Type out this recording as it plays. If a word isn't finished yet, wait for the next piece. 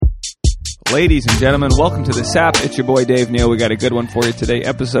Ladies and gentlemen, welcome to The Sap. It's your boy Dave Neal. We got a good one for you today.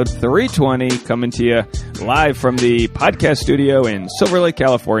 Episode 320 coming to you live from the podcast studio in Silver Lake,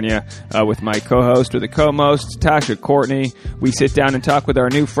 California with my co-host or the co-most, Tasha Courtney. We sit down and talk with our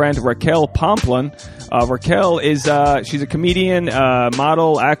new friend, Raquel Pomplun. Raquel is she's a comedian,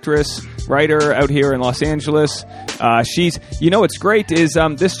 model, actress, writer out here in Los Angeles. She's, what's great is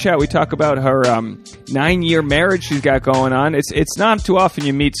this chat we talk about her 9-year marriage she's got going on. It's not too often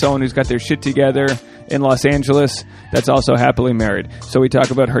you meet someone who's got their shit together in Los Angeles that's also happily married. So we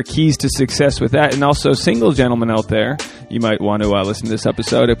talk about her keys to success with that, and also single gentlemen out there. You might want to listen to this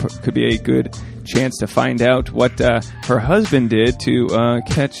episode. It could be a good chance to find out what her husband did to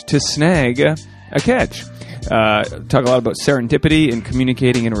snag a catch. Talk a lot about serendipity and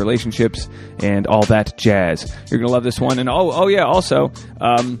communicating in relationships and all that jazz. You're going to love this one. And also,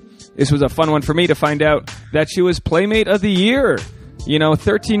 this was a fun one for me to find out that she was Playmate of the Year.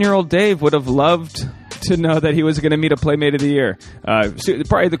 13-year-old Dave would have loved to know that he was going to meet a Playmate of the Year.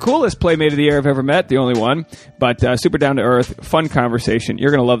 Probably the coolest Playmate of the Year I've ever met, the only one. But super down-to-earth, fun conversation. You're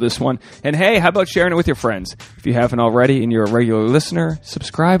going to love this one. And hey, how about sharing it with your friends? If you haven't already and you're a regular listener,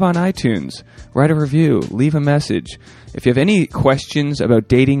 subscribe on iTunes. Write a review. Leave a message. If you have any questions about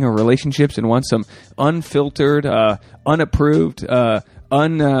dating or relationships and want some unfiltered, unapproved,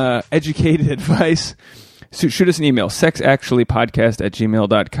 uneducated advice, so shoot us an email,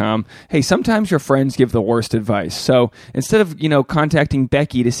 sexactuallypodcast@gmail.com. Hey, sometimes your friends give the worst advice. So instead of, contacting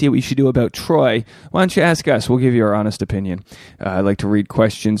Becky to see what you should do about Troy, why don't you ask us? We'll give you our honest opinion. I like to read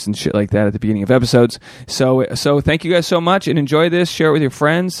questions and shit like that at the beginning of episodes. So thank you guys so much and enjoy this. Share it with your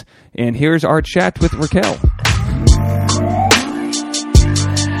friends. And here's our chat with Raquel.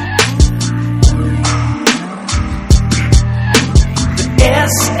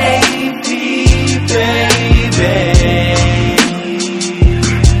 SAP, baby.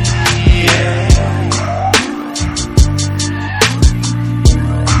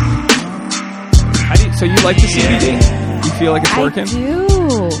 So you like the CBD? You feel like it's working? I do.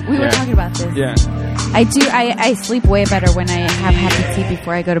 We were talking about this. Yeah. I do. I sleep way better when I have happy tea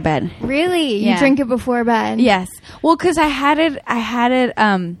before I go to bed. Really? Yeah. You drink it before bed? Yes. Well, because I had it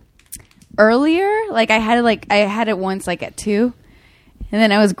earlier. Like I had it once like at 2. And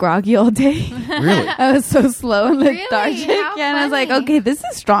then I was groggy all day. Really? I was so slow and lethargic. How and I was like, funny. okay, this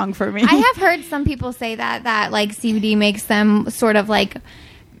is strong for me. I have heard some people say that like CBD makes them sort of like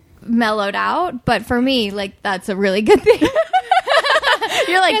mellowed out, but for me, like that's a really good thing.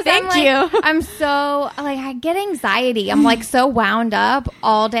 You're like, thank you. I'm so like I get anxiety. I'm like so wound up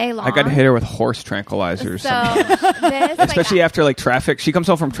all day long. I got to hit her with horse tranquilizers. So this, especially after like traffic. She comes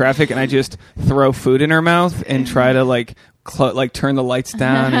home from traffic and I just throw food in her mouth and try to turn the lights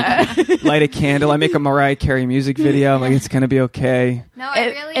down and light a candle. I make a Mariah Carey music video. I'm like, it's going to be okay. No, I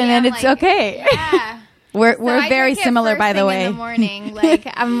really and am, then it's like, okay. Yeah. We're I very drink it similar, first by the thing way. In the morning, like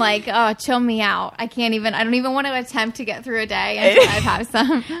I'm like, oh, chill me out. I don't even want to attempt to get through a day until I've had some.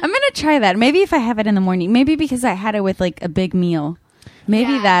 I'm gonna try that. Maybe if I have it in the morning. Maybe because I had it with like a big meal.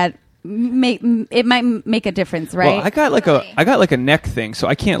 Maybe that it might make a difference, right? Well, I got like a neck thing, so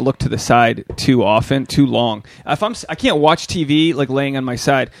I can't look to the side too often, too long. I can't watch TV like laying on my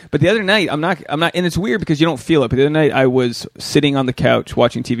side. But the other night, I'm not, and it's weird because you don't feel it. But the other night, I was sitting on the couch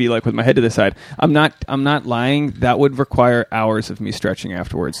watching TV like with my head to the side. I'm not lying. That would require hours of me stretching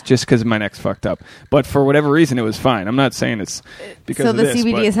afterwards, just because my neck's fucked up. But for whatever reason, it was fine. I'm not saying it's because of this. So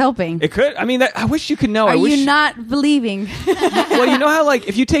the CBD is helping. It could. I mean, I wish you could know. Are you not believing? Well, you know how like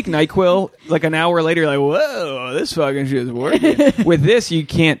if you take NyQuil, like an hour later, you're like, whoa, this fucking shit is working. With this, you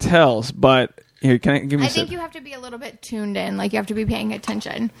can't tell, but here, can I give me? I think you have to be a little bit tuned in, like you have to be paying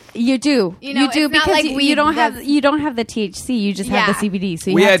attention. You do, you do because like you don't have the THC. You just have the CBD,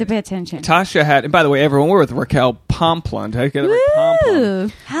 so you have to pay attention. Tasha had, and by the way, everyone, we're with Raquel Pomplun.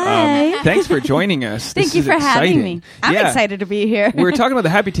 Hi, thanks for joining us. Thank you for having me. I'm excited to be here. We were talking about the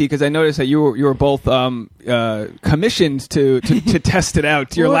happy tea because I noticed that you were both commissioned to test it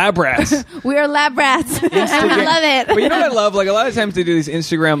out. You're lab rats. We are lab rats. I love it. But you know what I love? Like a lot of times they do these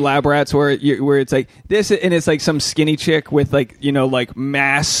Instagram lab rats where it's like this, and it's like some skinny chick with like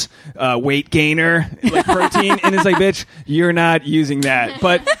mass weight gainer like protein, and it's like, bitch, you're not using that.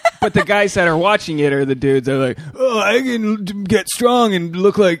 But the guys that are watching it are the dudes that are like, oh, I can get strong and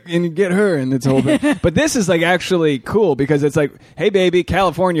look like and get her, and it's a whole thing. But this is like actually cool because it's like, hey baby,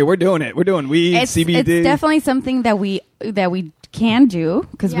 California, we're doing it. We're doing weed, CBD. It's definitely something that we can do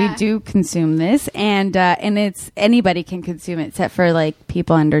because we do consume this, and it's anybody can consume it except for like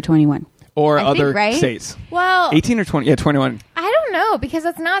people under 21. Or I other think, right? states. Well, 18 or 20? Yeah, 21. I don't don't know, because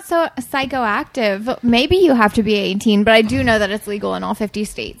it's not so psychoactive. Maybe you have to be 18, but I do know that it's legal in all 50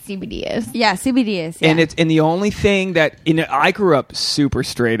 states. CBD is. Yeah, CBD is. Yeah. And the only thing that I grew up super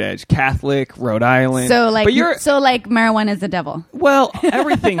straight edge, Catholic, Rhode Island. So like, but marijuana is the devil. Well,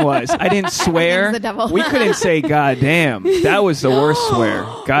 everything was. I didn't swear. The devil. We couldn't say "God damn." That was the worst swear.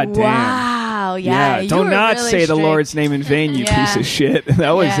 God damn. Wow. Yeah. You Do were not really say the strict. Lord's name in vain, you Yeah. piece of shit.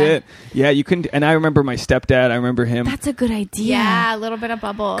 That was it. Yeah, you couldn't. And I remember my stepdad. I remember him. That's a good idea. Yeah, a little bit of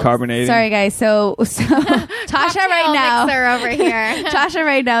bubbles. Carbonating. Sorry, guys. So Tasha right now. Mixer over here. Tasha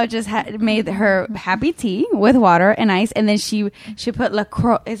right now just made her happy tea with water and ice, and then she put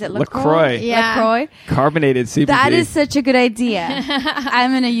LaCroix. Is it LaCroix? LaCroix. Yeah. LaCroix. Carbonated CBD. That is such a good idea.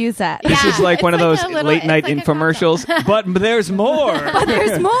 I'm gonna use that. This is like one of like those a little- late night it's like a infomercials. But there's more. But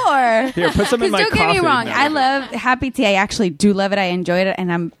there's more. Here, put some in my Don't coffee. get me wrong. No. I love happy tea. I actually do love it. I enjoyed it,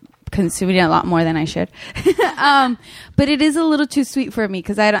 and I'm consuming it a lot more than I should. But it is a little too sweet for me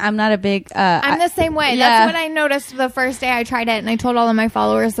because I'm not a big. I'm the same way. Yeah. That's what I noticed the first day I tried it, and I told all of my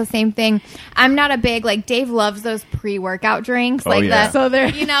followers the same thing. I'm not a big, like, Dave loves those pre-workout drinks, like yeah. So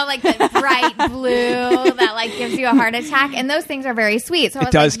they're like the bright blue that like gives you a heart attack, and those things are very sweet. So I It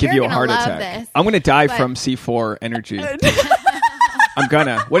was does like, give "You're you a gonna heart love attack. This. I'm going to die But- from C4 energy. I'm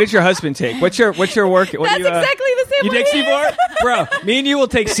gonna. What did your husband take? What's your work? What That's do you, exactly the same. You way take he is. C4, bro. Me and you will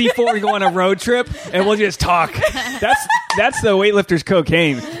take C4 and go on a road trip, and we'll just talk. That's the weightlifter's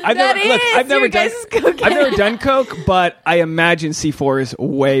cocaine. I've That never is done. your guys' cocaine. I've never done coke, but I imagine C4 is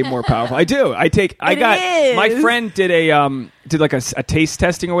way more powerful. I do. My friend did like a taste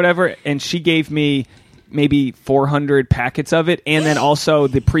testing or whatever, and she gave me maybe 400 packets of it, and then also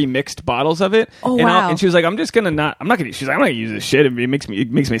the pre-mixed bottles of it. Oh, and wow. And she was like, I'm not gonna. She's like, I'm not gonna use this shit. It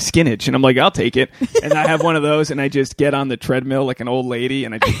makes my skin itch. And I'm like, I'll take it. And I have one of those, and I just get on the treadmill like an old lady,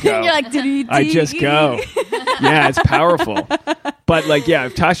 and I just go. You're like, I just go. Yeah, it's powerful. But like, yeah,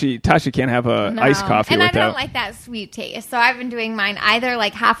 if Tasha can't have a No. iced coffee and without. I don't like that sweet taste. So I've been doing mine either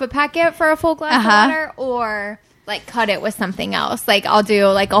like half a packet for a full glass Uh-huh. of water, or like cut it with something else. Like I'll do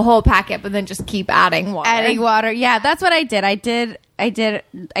like a whole packet, but then just keep adding water. Adding water. Yeah, that's what I did. I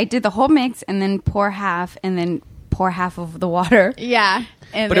did the whole mix and then pour half of the water. Yeah.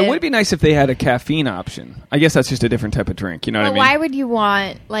 And But then, it would be nice if they had a caffeine option. I guess that's just a different type of drink. You know But what I mean? why would you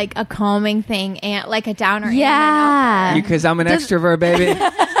want like a calming thing and like a downer? Yeah. Because I'm an extrovert, baby.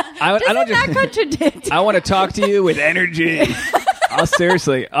 I don't Doesn't that contradict? I want to talk to you with energy. Oh,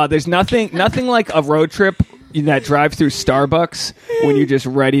 seriously. There's nothing like a road trip that drive through Starbucks when you're just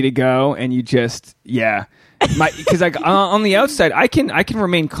ready to go and you just because like on the outside I can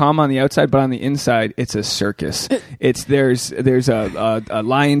remain calm on the outside, but on the inside it's a circus. There's a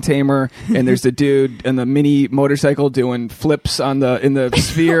lion tamer, and there's the dude in the mini motorcycle doing flips in the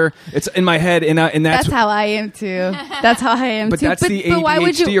sphere. It's in my head, and that's How I am too. That's how I am But too. that's the why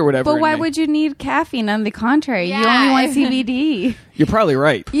would ADHD you, or whatever But in why me. would you need caffeine? On the contrary, you Yeah. only want CBD. You're probably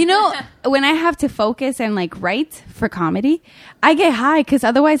right. You know, when I have to focus and like write for comedy, I get high because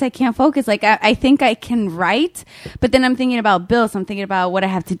otherwise I can't focus. Like I think I can write, but then I'm thinking about bills. I'm thinking about what I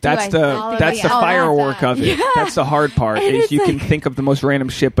have to do. That's the all firework of it. Yeah. That's the hard part. And Is it's you can like- think of the most random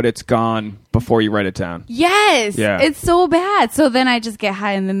shit, but it's gone before you write it down. Yes, Yeah. it's so bad. So then I just get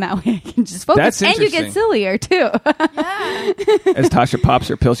high, and then that way I can just focus. That's and you get interesting. sillier too. As Tasha pops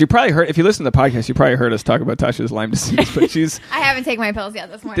her pills, you probably heard. If you listen to the podcast, you probably heard us talk about Tasha's Lyme disease. But I haven't taken my pills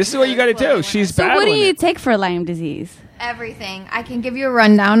yet this morning. this is what you got to do. She's So what do battling you it. take for Lyme disease? everything. I can give you a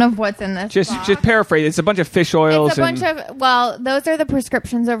rundown of what's in this. Just box. paraphrase. It's a bunch of fish oils. It's a bunch of, well, those are the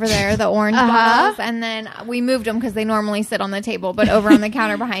prescriptions over there, the orange bottles. And then we moved them because they normally sit on the table. But over on the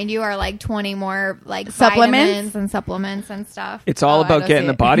counter behind you are like 20 more like Supplements? vitamins and supplements and stuff. It's all Oh, I about don't getting see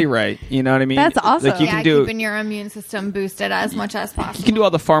the it. body right. You know what I mean? That's awesome. Like you Yeah, can do. keeping your immune system boosted as much as possible. You can do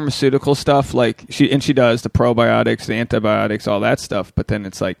all the pharmaceutical stuff, like she does the probiotics, the antibiotics, all that stuff. But then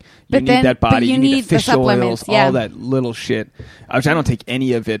it's like you But need then- that but body. you You need need the the fish oils, supplements, yeah. all that little shit. Which I don't take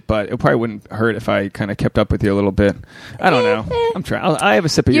any of it, but it probably wouldn't hurt if I kind of kept up with you a little bit. I don't know. I'm trying. I have a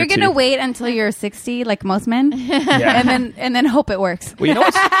sip of You're your gonna tea. wait until you're 60, like most men, Yeah. and then hope it works. Well, you know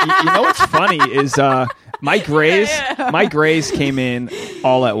what's funny is my grays came in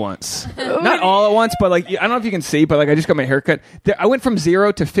all at once. Not all at once, but like I don't know if you can see, but like I just got my haircut. I went from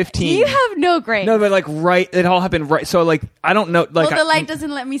 0 to 15. You have no grace. No, but like right, it all happened right. So like I don't know. Like well, the light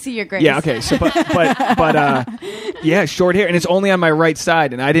doesn't let me see your grace. Yeah. Okay. So but yeah, short hair, and it's only on my right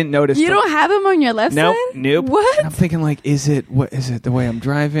side, and I didn't notice. You don't have them on your left Nope. side. Nope. What? And I'm thinking like, is it the way I'm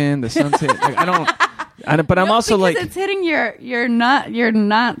driving? The sun's hitting. Like, I don't. But I'm also because like, it's hitting your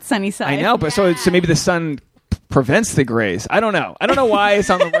not sunny side. I know, but so maybe the sun prevents the grays. I don't know why it's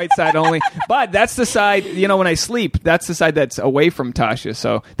on the right side only, but that's the side, when I sleep, that's the side that's away from Tasha.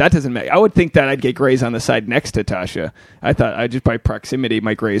 So that doesn't make, I would think that I'd get grays on the side next to Tasha. I thought just by proximity,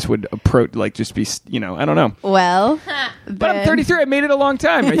 my grays would approach, like just be, I don't know. Well, but I'm 33. I made it a long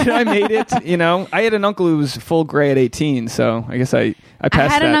time. I made it, I had an uncle who was full gray at 18. So I guess I passed I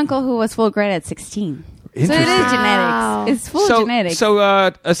had that. an uncle who was full gray at 16. So it is Wow. genetics. It's full genetics. So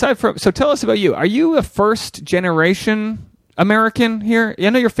aside from, tell us about you. Are you a first generation American here? I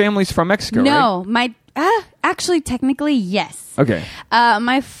know your family's from Mexico, right? No, actually, technically, yes. Okay.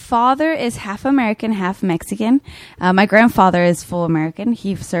 My father is half American, half Mexican. My grandfather is full American.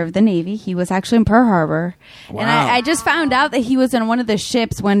 He served the Navy. He was actually in Pearl Harbor. Wow. And I just found out that he was in one of the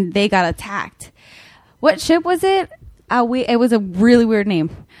ships when they got attacked. What ship was it? It was a really weird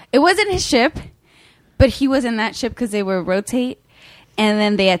name. It wasn't his ship, but he was in that ship because they would rotate, and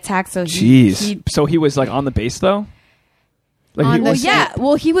then they attacked. So So he was like on the base though?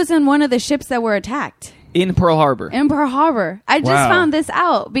 Well, he was in one of the ships that were attacked. In Pearl Harbor. In Pearl Harbor. I just found this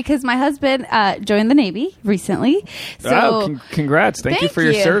out because my husband joined the Navy recently. So congrats. Thank you for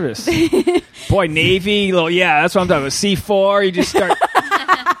your you. service. Boy, Navy. That's what I'm talking about. C4, you just start...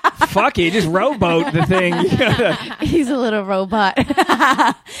 Fuck it, just rowboat the thing. He's a little robot.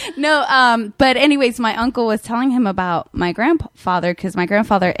 No, but anyways, my uncle was telling him about my grandfather because my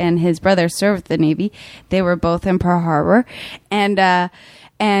grandfather and his brother served the Navy. They were both in Pearl Harbor.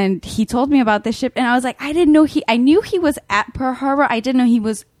 And he told me about this ship, and I was like, I knew he was at Pearl Harbor. I didn't know he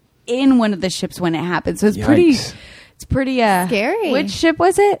was in one of the ships when it happened. So it's pretty scary. Which ship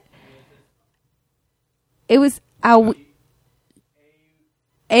was it? It was Aylwin.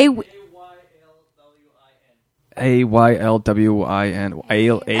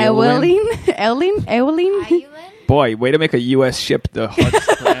 Boy, way to make a U.S. ship the hardest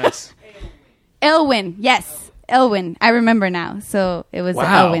to pronounce. Aylwin, yes. Aylwin. I remember now. So it was the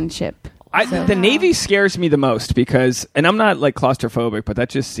Aylwin ship. The Navy scares me the most because, and I'm not like claustrophobic, but that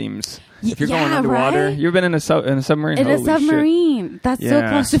just seems... If you're going underwater, right? you've been in a submarine? In a Holy submarine. shit. That's so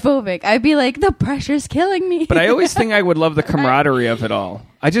claustrophobic. I'd be like, the pressure's killing me. But I always think I would love the camaraderie of it all.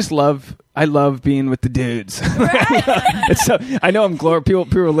 I love being with the dudes. I know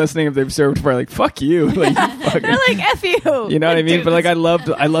people listening, if they've served for like, fuck you. Like, they're like, F you. You know what I mean? But like, I love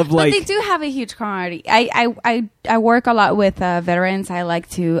but like... they do have a huge camaraderie. I work a lot with veterans. I like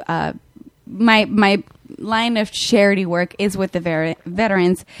to... My line of charity work is with the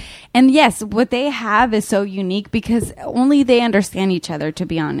veterans, and yes, what they have is so unique because only they understand each other, to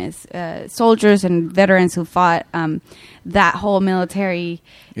be honest. Soldiers and veterans who fought that whole military,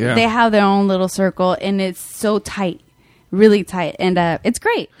 they have their own little circle, and it's so tight, really tight, and it's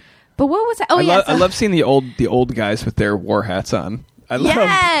great. But what was that? I love seeing the old guys with their war hats on. I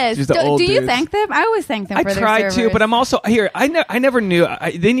love just the old do you dudes. thank them? I always thank them for their service. I try to, but I'm also here. I never knew.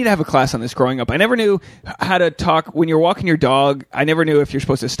 They need to have a class on this growing up. I never knew how to talk when you're walking your dog. I never knew if you're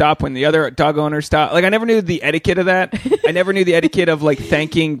supposed to stop when the other dog owner stops. Like I never knew the etiquette of that. I never knew the etiquette of like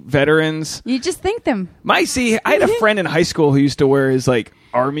thanking veterans. You just thank them. I had a friend in high school who used to wear his like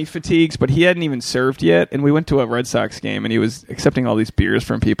Army fatigues, but he hadn't even served yet. And we went to a Red Sox game, and he was accepting all these beers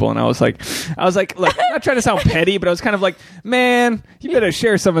from people. And I was like, look, I'm not trying to sound petty, but I was kind of like, man, you better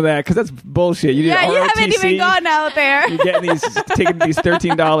share some of that because that's bullshit. You haven't even gone out there. You're taking these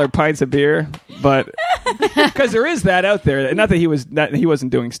 $13 pints of beer, but because there is that out there. Not that he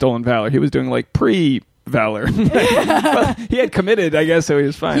wasn't doing stolen valor. He was doing like valor. Well, he had committed, I guess, so he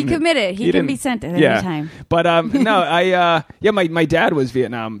was fine. He committed. He can be sent at any time. But my dad was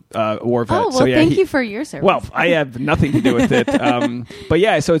Vietnam War vet. Oh, well, so, thank you for your service. Well, I have nothing to do with it. But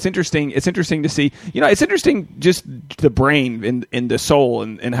yeah, so it's interesting. It's interesting to see. It's interesting just the brain and the soul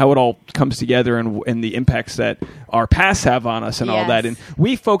and how it all comes together and the impacts that our pasts have on us and all that. And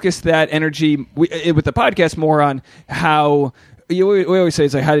we focus that energy with the podcast more on how. We always say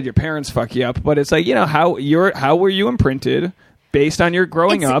it's like, how did your parents fuck you up? But it's like, how were you imprinted based on your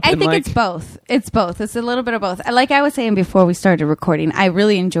growing up? I think it's both. It's both. It's a little bit of both. Like I was saying before we started recording, I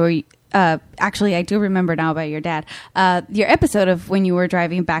really enjoy. Actually, I do remember now about your dad. Your episode of when you were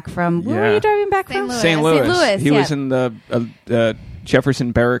driving back from. Where were you driving back from? St. Louis. He was in the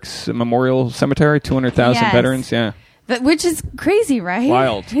Jefferson Barracks Memorial Cemetery. 200,000 veterans. Yeah. Which is crazy, right?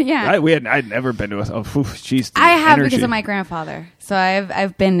 Wild. Yeah. I'd never been to jeez. I have because of my grandfather. So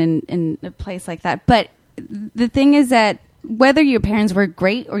I've been in a place like that. But the thing is that whether your parents were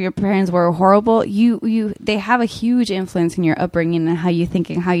great or your parents were horrible, they have a huge influence in your upbringing and how you think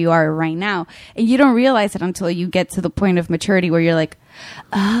and how you are right now. And you don't realize it until you get to the point of maturity where you're like,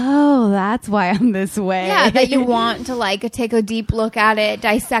 oh, that's why I'm this way. Yeah, that you want to like take a deep look at it,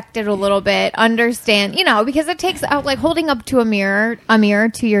 dissect it a little bit, understand, because it takes like holding up to a mirror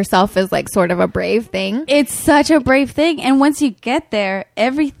to yourself is like sort of a brave thing. It's such a brave thing. And once you get there,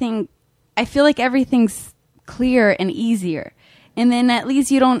 I feel like everything's clear and easier. And then at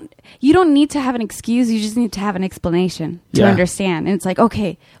least you don't need to have an excuse. You just need to have an explanation to understand. And it's like,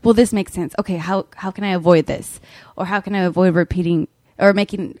 okay, well, this makes sense. Okay, how can I avoid this? Or how can I avoid repeating or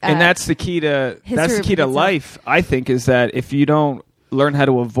making... and that's the key to life, I think, is that if you don't learn how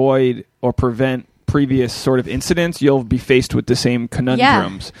to avoid or prevent previous sort of incidents, you'll be faced with the same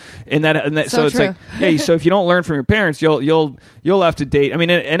conundrums. And that so it's true. like, hey, so if you don't learn from your parents, you'll have to date. I mean,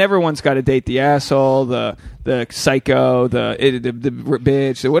 and everyone's got to date the asshole, the psycho, the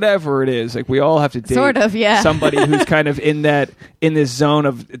bitch, whatever it is. Like we all have to date somebody who's kind of in this zone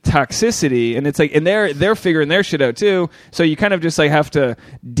of toxicity, and it's like, and they're figuring their shit out too. So you kind of just like have to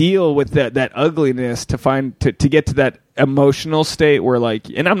deal with that ugliness to get to that emotional state where like,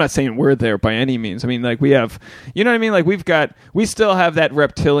 and I'm not saying we're there by any means. I mean, like we have, you know what I mean? Like we still have that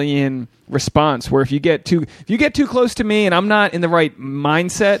reptilian response where if you get too close to me and I'm not in the right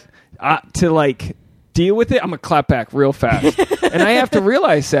mindset to like deal with it, I'm gonna clap back real fast. And I have to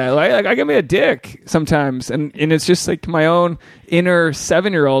realize that like I can be a dick sometimes, and it's just like my own inner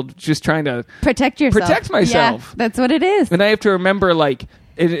 7-year-old just trying to protect myself. Yeah, that's what it is. And I have to remember, like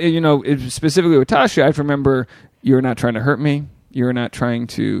specifically with Tasha, I have to remember, you're not trying to hurt me. You're not trying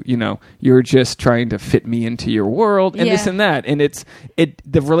to, you're just trying to fit me into your world and this and that. And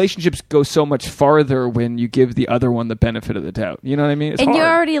the relationships go so much farther when you give the other one the benefit of the doubt. You know what I mean? It's and hard. You're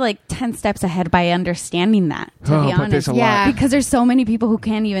already like 10 steps ahead by understanding that, to be honest. But there's a lot. Because there's so many people who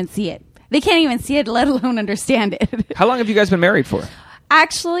can't even see it. They can't even see it, let alone understand it. How long have you guys been married for?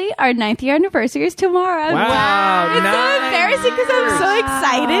 Actually, our 9th year anniversary is tomorrow. Wow. It's so embarrassing because I'm so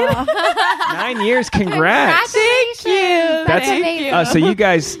excited. 9 years. Congrats. Thank you. That's amazing. So you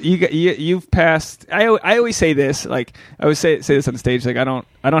guys, you've passed. I always say this. Like I always say this on stage. Like I don't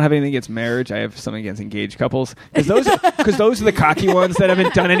have anything against marriage. I have something against engaged couples because those are the cocky ones that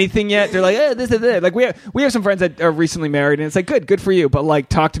haven't done anything yet. They're like, this is it. Like we have some friends that are recently married, and it's like good for you. But like,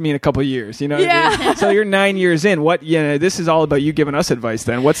 talk to me in a couple of years. You know? What I mean? So you're 9 years in. What? This is all about you giving us advice.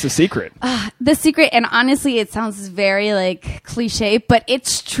 Then what's the secret? The secret, and honestly, it sounds very like cliche, but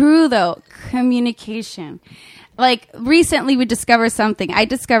it's true though. Communication. Like recently we discovered something. I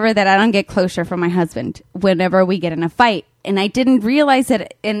discovered that I don't get closure from my husband whenever we get in a fight. And I didn't realize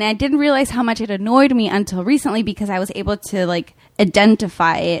it. And I didn't realize how much it annoyed me until recently, because I was able to like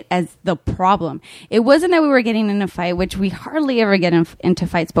identify it as the problem. It wasn't that we were getting in a fight, which we hardly ever get into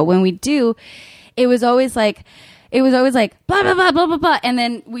fights. But when we do, it was always like blah, blah, blah, blah, blah, blah. And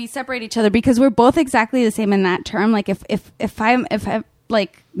then we separate each other because we're both exactly the same in that term. Like if I'm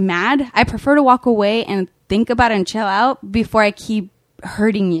like mad, I prefer to walk away and think about it and chill out before I keep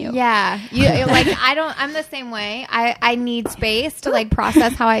hurting you. Yeah. I'm the same way. I need space to like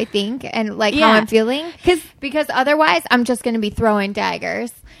process how I think and like how I'm feeling. Because otherwise I'm just going to be throwing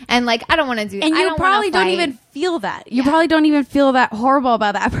daggers. And like, I don't want to do that. And you probably don't even feel that. You probably don't even feel that horrible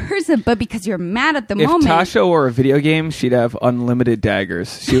about that person, but because you're mad at the moment. If Tasha were a video game, she'd have unlimited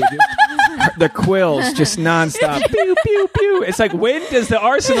daggers. She would just, the quills just nonstop. Pew, pew, pew. It's like, when does the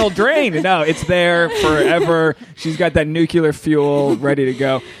arsenal drain? No, it's there forever. She's got that nuclear fuel ready to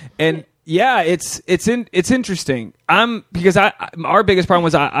go. And yeah, it's interesting. Because our biggest problem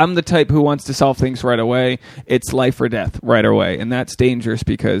was I'm the type who wants to solve things right away. It's life or death right away, and that's dangerous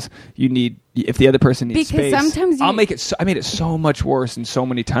because if the other person needs space. Sometimes I made it so much worse and so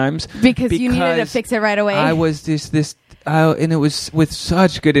many times because you needed to fix it right away. I was and it was with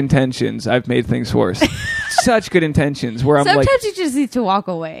such good intentions. I've made things worse. Such good intentions where sometimes you just need to walk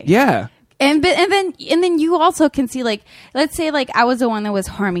away. Yeah. And then you also can see, like, let's say like I was the one that was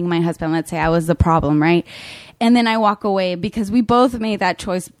harming my husband. Let's say I was the problem, right? And then I walk away because we both made that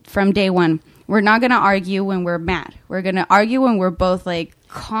choice from day one. We're not going to argue when we're mad. We're going to argue when we're both like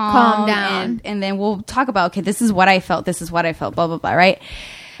calm down. And then we'll talk about, okay, this is what I felt. This is what I felt, blah, blah, blah, right?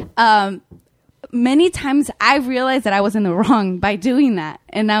 Many times I realized that I was in the wrong by doing that.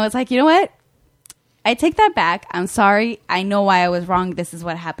 And I was like, you know what? I take that back. I'm sorry. I know why I was wrong. This is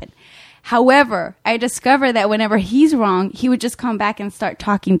what happened. However, I discovered that whenever he's wrong, he would just come back and start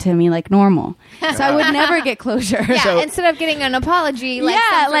talking to me like normal. So I would never get closure. Yeah, so, instead of getting an apology, like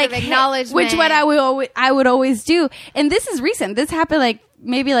some sort of acknowledgement. Which what I would always do. And this is recent. This happened like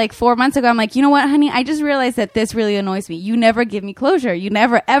maybe like 4 months ago. I'm like, you know what, honey? I just realized that this really annoys me. You never give me closure. You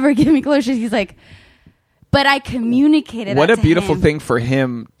never, ever give me closure. He's like, but I communicated what that a beautiful him. Thing for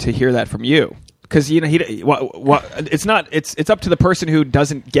him to hear that from you. because it's not. It's up to the person who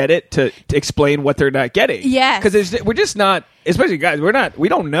doesn't get it to explain what they're not getting. Yes, because we're just not. Especially guys, we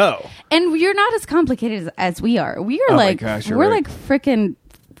don't know, and you're not as complicated as we are. We are like freaking.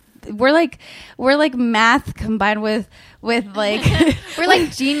 We're like math combined with like we're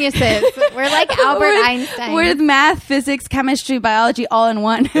like geniuses. We're like Albert Einstein. We're math, physics, chemistry, biology all in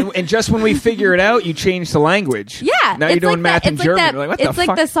one. And just when we figure it out, you change the language. Yeah, now you're doing math in German. It's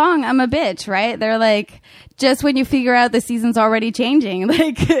like the song "I'm a Bitch," right? They're like, just when you figure out the season's already changing,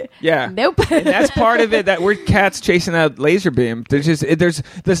 like nope. And that's part of it. That we're cats chasing that laser beam. There's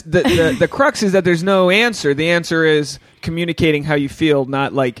the crux is that there's no answer. The answer is communicating how you feel,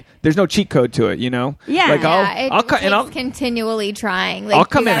 not like there's no cheat code to it, Yeah. Like I'll continually trying. Like, I'll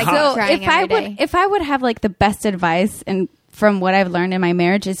come in hot. So if I would have like the best advice and from what I've learned in my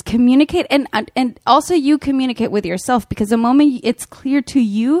marriage is communicate and also you communicate with yourself, because the moment it's clear to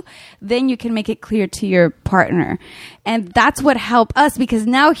you, then you can make it clear to your partner. And that's what helped us, because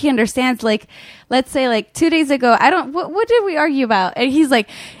now he understands, like, let's say like 2 days ago, what did we argue about? And he's like,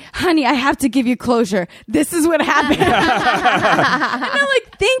 honey, I have to give you closure. This is what happened. And I'm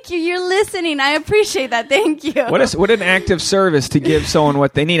like, thank you. You're listening. I appreciate that. Thank you. What an act of service to give someone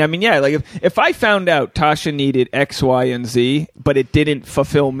what they need. I mean, yeah, like if I found out Tasha needed X, Y, and Z, but it didn't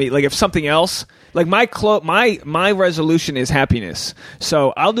fulfill me, like if something else, like my resolution is happiness.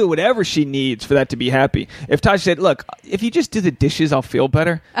 So I'll do whatever she needs for that to be happy. If Tasha said, look, if you just do the dishes, I'll feel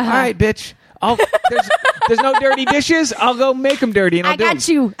better. All right, bitch. There's no dirty dishes. I'll go make them dirty, and I got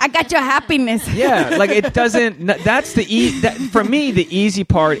you. I got your happiness. Yeah, like it doesn't. That's for me. The easy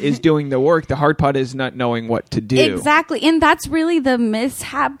part is doing the work. The hard part is not knowing what to do. Exactly, and that's really the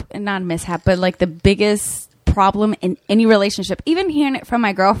not mishap, but like the biggest problem in any relationship. Even hearing it from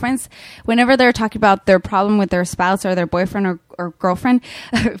my girlfriends, whenever they're talking about their problem with their spouse or their boyfriend or girlfriend,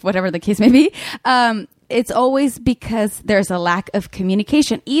 whatever the case may be. It's always because there's a lack of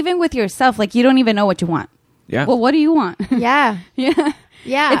communication, even with yourself. Like, you don't even know what you want. Yeah. Well, what do you want? Yeah. Yeah.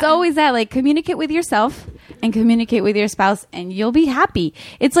 Yeah. It's always that, like, communicate with yourself and communicate with your spouse, and you'll be happy.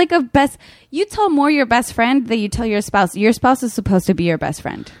 It's like you tell more your best friend than you tell your spouse. Your spouse is supposed to be your best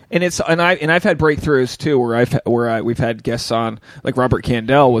friend. And I've had breakthroughs too, where we've had guests on, like Robert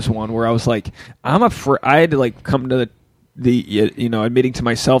Candell was one where I was like, I had to like come to admitting to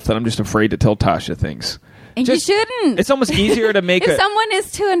myself that I'm just afraid to tell Tasha things. And you shouldn't. It's almost easier to make if someone is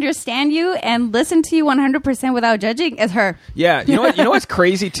to understand you and listen to you 100% without judging, it's her. Yeah. You know what's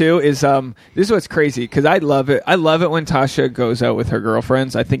crazy too is this is what's crazy, because I love it. I love it when Tasha goes out with her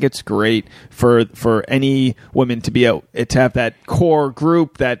girlfriends. I think it's great for any woman to be out, to have that core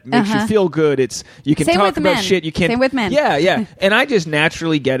group that makes you feel good. You can talk about shit. You can't. Same with men. Yeah. And I just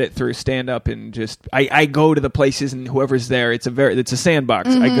naturally get it through stand up, and just I go to the places, and whoever's there, it's a sandbox.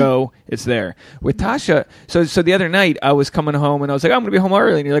 I go, it's there. With Tasha. So the other night I was coming home, and I was like, I'm going to be home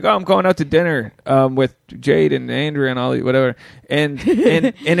early, and you're like, oh, I'm going out to dinner with Jade and Andrew and Ollie, whatever, and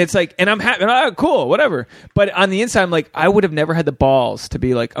it's like, and I'm happy, and oh, cool, whatever. But on the inside, I'm like, I would have never had the balls to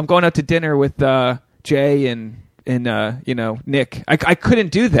be like, I'm going out to dinner with Jay and Nick. I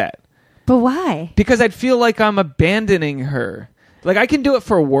couldn't do that. But why? Because I'd feel like I'm abandoning her. Like, I can do it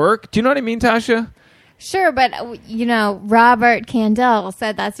for work. Do you know what I mean, Tasha? Sure, but, Robert Candell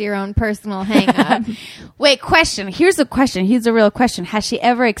said that's your own personal hang-up. Wait, question. Here's a question. Here's a real question. Has she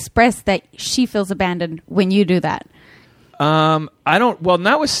ever expressed that she feels abandoned when you do that? I don't, well,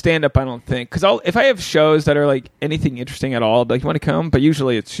 not with stand-up, I don't think. Because if I have shows that are, like, anything interesting at all, I'll be like, you want to come? But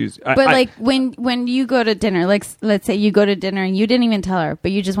usually it's But when you go to dinner, like, let's say you go to dinner and you didn't even tell her, but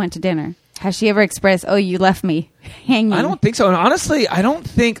you just went to dinner. Has she ever expressed, oh, you left me hanging? I don't think so. And honestly, I'm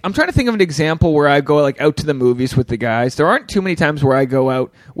trying to think of an example where I go like out to the movies with the guys. There aren't too many times where I go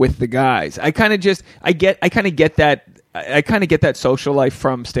out with the guys. I kind of get that social life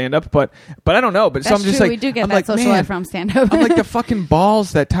from stand up, but I don't know. But that's so I'm just true. like, we do get I'm that like, social life from stand up. I'm like the fucking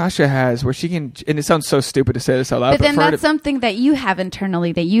balls that Tasha has, where she can, and it sounds so stupid to say this out loud, but then that's something that you have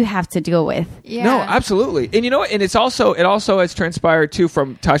internally that you have to deal with. Yeah. No, absolutely. And you know what? And it also has transpired too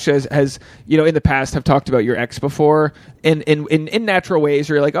from Tasha has in the past have talked about your ex before in natural ways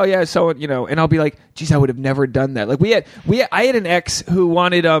where you're like, oh yeah, so and I'll be like, geez, I would have never done that. Like I had an ex who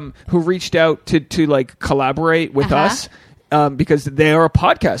wanted who reached out to like collaborate with us. Because they are a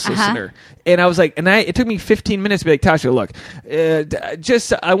podcast listener. And I was like, it took me 15 minutes to be like, Tasha, look,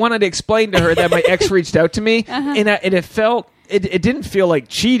 I wanted to explain to her that my ex reached out to me, and it didn't feel like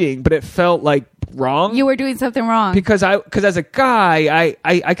cheating, but it felt like wrong. You were doing something wrong. Because as a guy,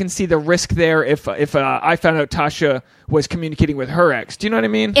 I can see the risk there if I found out Tasha was communicating with her ex. Do you know what I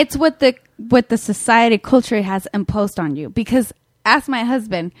mean? It's what the society culture has imposed on you, because ask my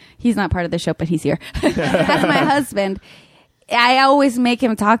husband. He's not part of the show, but he's here. Ask my husband. I always make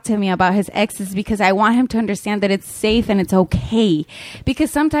him talk to me about his exes because I want him to understand that it's safe and it's okay.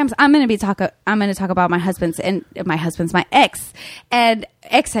 Because sometimes I'm going to talk about my ex and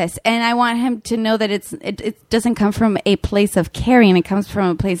excess, and I want him to know that it doesn't come from a place of caring. It comes from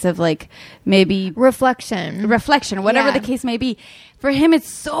a place of like maybe reflection, whatever the case may be. For him, it's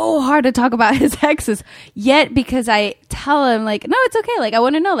so hard to talk about his exes. Yet, because I tell him like, no, it's okay. Like I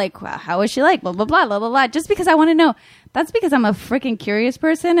want to know, like, how is she like? Blah blah blah blah blah blah. Just because I want to know. That's because I'm a freaking curious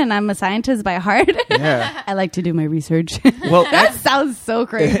person and I'm a scientist by heart. Yeah. I like to do my research. Well, that sounds so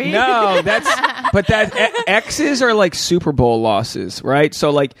crazy. No, exes are like Super Bowl losses, right? So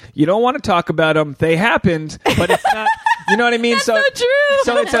like you don't want to talk about them. They happened, but it's not. You know what I mean? That's so true.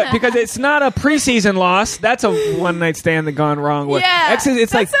 So it's because it's not a preseason loss. That's a one night stand that gone wrong. With exes,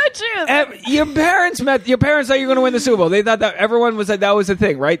 it's that's like so true. Your parents thought you were going to win the Super Bowl. They thought that everyone was like that was the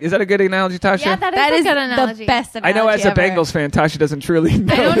thing, right? Is that a good analogy, Tasha? Yeah, that is a good analogy. The best analogy I know as a ever. Bengals fan, Tasha doesn't truly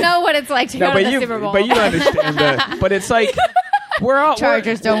know. I don't know what it's like to go to the Super Bowl. But you understand that. But it's like we're all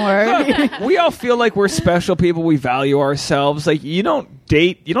Chargers. Don't worry. We all feel like we're special people. We value ourselves. Like you don't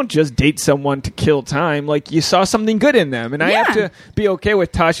just date someone to kill time. Like you saw something good in them, and I have to be okay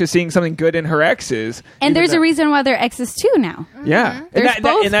with Tasha seeing something good in her exes. And there's a reason why they're exes too now. Yeah, There's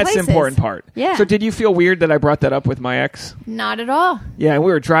both and that's places. the important part. Yeah. So did you feel weird that I brought that up with my ex? Not at all. Yeah,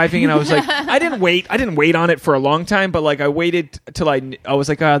 we were driving, and I was like, I didn't wait on it for a long time, but like I waited till I was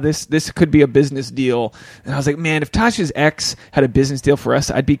like, this could be a business deal, and I was like, man, if Tasha's ex had a business deal for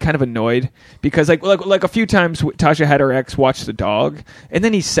us, I'd be kind of annoyed because like a few times Tasha had her ex watch the dog, and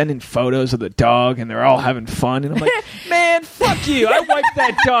then he's sending photos of the dog, and they're all having fun, and I'm like, man, fuck you! I wiped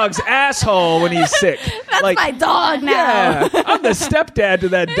that dog's asshole when he's sick. That's like, my dog now. Yeah, I'm the stepdad to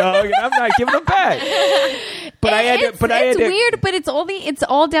that dog, and I'm not giving him back. But it's weird, but it's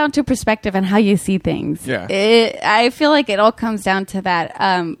all down to perspective and how you see things. Yeah. I feel like it all comes down to that.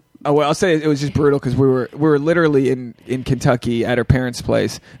 Oh well, I'll say it was just brutal because we were literally in Kentucky at our parents'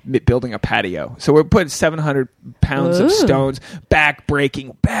 place building a patio. So we're putting 700 pounds of stones,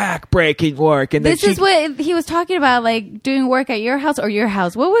 back-breaking work. And this is what he was talking about, like doing work at your house or your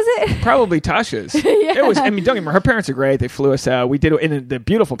house. What was it? Probably Tasha's. It was. I mean, don't get me wrong. Her parents are great. They flew us out. We did it in the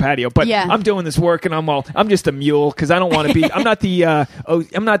beautiful patio. But I'm doing this work, and I'm just a mule because I don't want to be. I'm not the.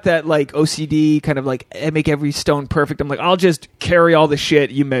 I'm not that like OCD kind of like I make every stone perfect. I'm like I'll just carry all the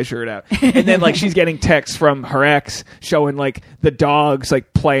shit. You measure it out. And then like she's getting texts from her ex showing like the dogs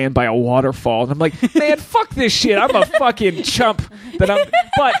like playing by a waterfall, and I'm like, man, fuck this shit. I'm a fucking chump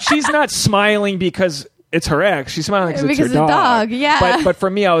but she's not smiling because it's her ex. She's smiling because it's her dog. Yeah. But for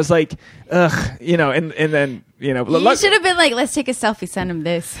me, I was like, ugh, and then you should have been like, let's take a selfie, send him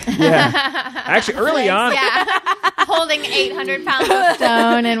this. Yeah. Actually, early on, holding 800 pounds of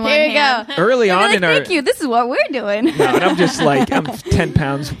stone in one hand. Here you go. Early on in our, thank you. This is what we're doing. No, and I'm just like, I'm 10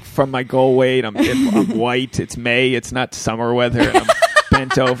 pounds from my goal weight. I'm white. It's May. It's not summer weather. And I'm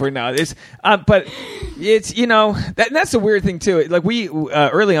bent over now. But it's that's the weird thing too. Like we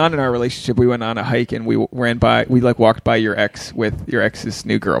early on in our relationship, we went on a hike and we walked by your ex with your ex's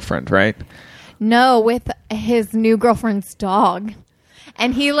new girlfriend, right? No, with his new girlfriend's dog.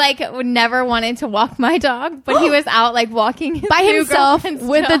 And he like never wanted to walk my dog, but he was out like walking his by himself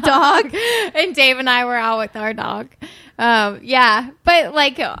with the dog. And Dave and I were out with our dog. Yeah, but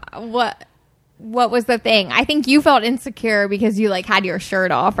like what was the thing? I think you felt insecure because you like had your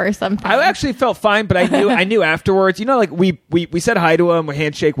shirt off or something. I actually felt fine, but I knew afterwards. Like we said hi to him, we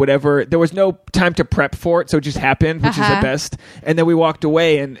handshake, whatever. There was no time to prep for it, so it just happened, which is the best. And then we walked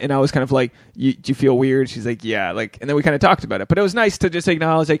away, and I was kind of like, do you feel weird? She's like, yeah. Like, and then we kind of talked about it. But it was nice to just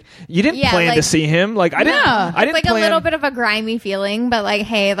acknowledge, like, you didn't plan to see him. Like, I didn't. Like plan, a little bit of a grimy feeling, but like,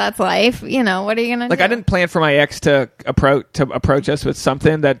 hey, that's life. What are you gonna do? Like, I didn't plan for my ex to approach us with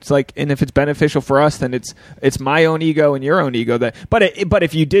something that's like, and if it's beneficial for us, then it's my own ego and your own ego. But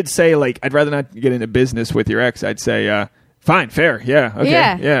if you did say like, I'd rather not get into business with your ex, I'd say, fine, fair, yeah, okay,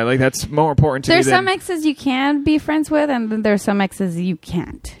 yeah. Like that's more important to me. There's some exes you can be friends with, and then there's some exes you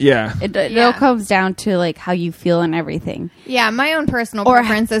can't. Yeah, it all comes down to like how you feel and everything. Yeah, my own personal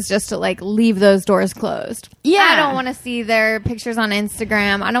preference is just to like leave those doors closed. Yeah, I don't want to see their pictures on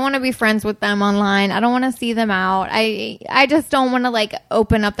Instagram. I don't want to be friends with them online. I don't want to see them out. I just don't want to like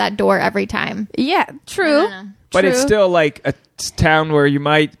open up that door every time. Yeah, true. But it's still like a town where you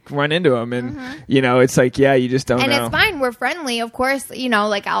might run into them, and it's like, yeah, you just don't know. And it's fine. We're friendly, of course.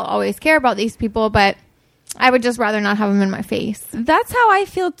 Like I'll always care about these people, but I would just rather not have them in my face. That's how I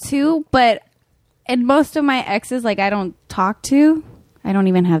feel too. But and most of my exes, like I don't talk to. I don't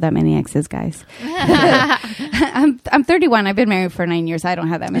even have that many exes, guys. I'm 31. I've been married for 9 years. I don't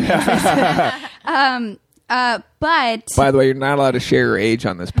have that many exes. But by the way, you're not allowed to share your age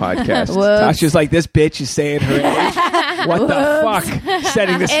on this podcast. Tasha's like, this bitch is saying her age. What the fuck?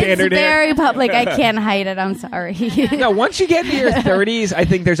 Setting the standard. It's very public. I can't hide it. I'm sorry. No, once you get into your 30s, I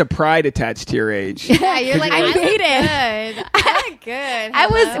think there's a pride attached to your age. Yeah, you're like, I made it. I look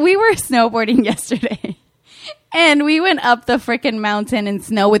good. We were snowboarding yesterday. And we went up the freaking mountain in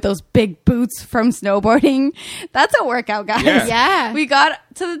snow with those big boots from snowboarding. That's a workout, guys. Yeah. We got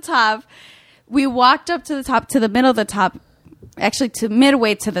to the top. We walked up to the top, to the middle of the top, actually to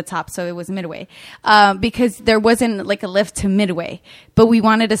midway to the top. So it was midway, because there wasn't like a lift to midway, but we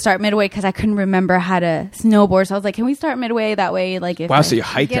wanted to start midway because I couldn't remember how to snowboard. So I was like, can we start midway? That way, like, if wow, so you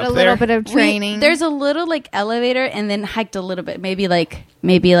hiked get up a there? little bit of training. There's a little like elevator and then hiked a little bit, maybe like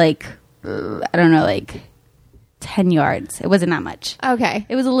I don't know, like 10 yards. It wasn't that much. Okay.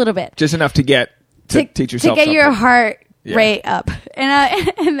 It was a little bit. Just enough to get to teach yourself to get your something. heart rate up.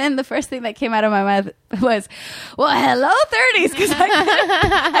 And then the first thing that came out of my mouth was, well, hello 30s, because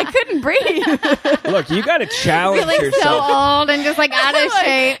I couldn't breathe. Look, you got to challenge Feeling yourself. so old and just like out of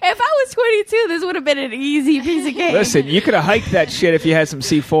shape. If I was 22, this would have been an easy piece of cake. Listen, you could have hiked that shit if you had some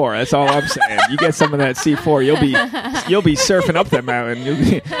C4. That's all I'm saying. You get some of that C4, you'll be surfing up that mountain. I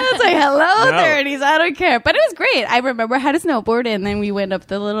was like, hello 30s, I don't care. But it was great. I remember how to snowboard, and then we went up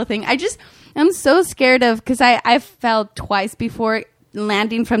the little thing. I'm so scared of, because I fell twice before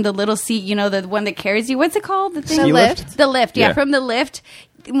landing from the little seat, you know, the one that carries you. What's it called? The thing? Ski lift? The lift, yeah. From the lift,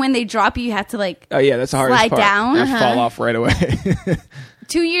 when they drop you, you have to like oh yeah, that's the hardest slide part. down. You fall off right away.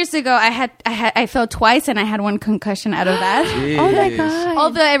 2 years ago, I fell twice, and I had one concussion out of that. Oh my God.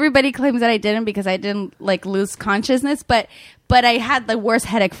 Although everybody claims that I didn't, because I didn't like lose consciousness, but I had the worst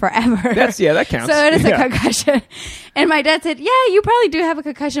headache forever. That counts. So it is a concussion. And my dad said, yeah, you probably do have a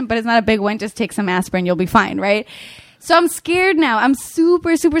concussion, but it's not a big one. Just take some aspirin. You'll be fine, right? So I'm scared now. I'm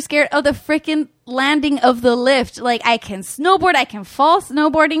super, super scared of the freaking landing of the lift. Like, I can snowboard. I can fall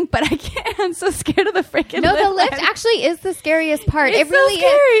snowboarding, but I can't. I'm so scared of the freaking lift. No, the lift actually is the scariest part. It's it really so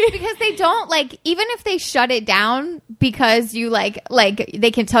scary. is. Because they don't, like, even if they shut it down because you, like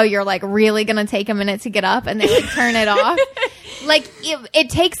they can tell you're, like, really going to take a minute to get up and they, like, turn it off. Like, it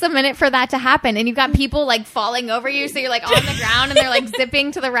takes a minute for that to happen. And you've got people, like, falling over you. So you're, like, on the ground and they're, like,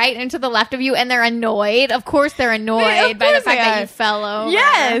 zipping to the right and to the left of you. And they're annoyed. Of course they're annoyed by the fact that you fell over.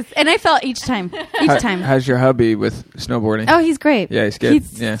 Yes. And I fell each time. How's your hubby with snowboarding? Oh, he's great. Yeah, he's good.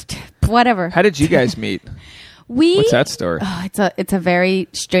 Yeah. Whatever. How did you guys meet? What's that story? Oh, it's a very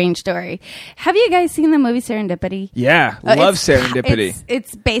strange story. Have you guys seen the movie Serendipity? Yeah, love Serendipity.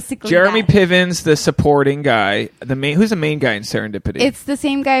 It's basically Jeremy that. Piven's the supporting guy. Who's the main guy in Serendipity? It's the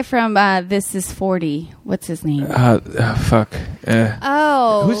same guy from This Is 40. What's his name? Fuck.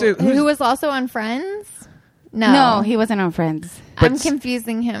 Who was also on Friends? No, he wasn't on Friends. I'm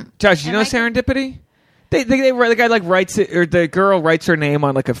confusing him. Josh, you know Serendipity? The guy like writes it, or the girl writes her name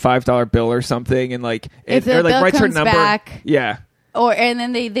on like a $5 bill or something, and like if the or like bill writes her comes number. Back, yeah. And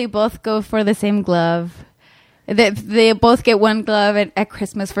then they both go for the same glove. They both get one glove at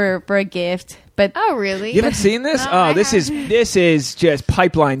Christmas for a gift. But oh really? You haven't seen this? No, this is just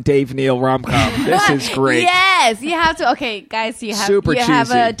pipeline Dave Neal rom-com. This is great. Yes, you have to. Okay, guys, you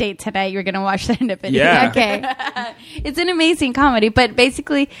have a date tonight. You're gonna watch Serendipity. Yeah. Okay. It's an amazing comedy, but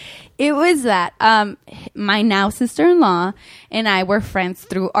basically, it was that my now sister-in-law and I were friends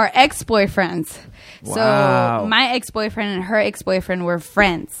through our ex-boyfriends. Wow. So my ex-boyfriend and her ex-boyfriend were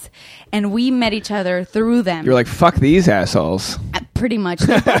friends, and we met each other through them. You're like, fuck these assholes. Pretty much.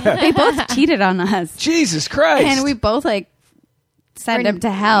 They both cheated on us. Jesus Christ. And we both like sent them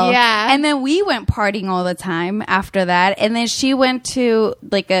to hell. Yeah. And then we went partying all the time after that. And then she went to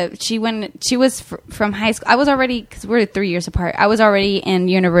she was from high school. I was already, because we're 3 years apart. I was already in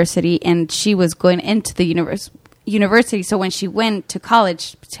university, and she was going into the university. So when she went to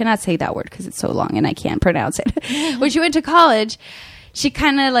college, to not say that word because it's so long and I can't pronounce it. When she went to college, she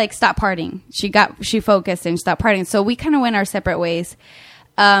kind of like stopped partying. She focused and stopped partying. So we kind of went our separate ways.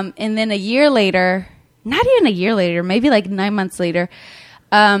 And then a year later, not even a year later, maybe like 9 months later,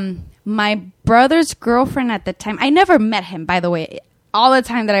 my brother's girlfriend at the time, I never met him, by the way. All the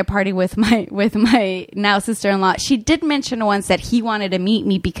time that I partied with my now sister-in-law, she did mention once that he wanted to meet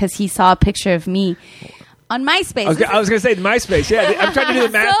me because he saw a picture of me on MySpace. I was going to say MySpace. Yeah, I'm trying to do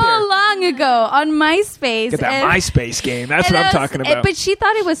the math so here. long ago on MySpace. Get that MySpace game. That's what I'm talking about. But she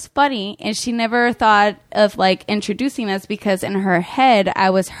thought it was funny, and she never thought of like introducing us because in her head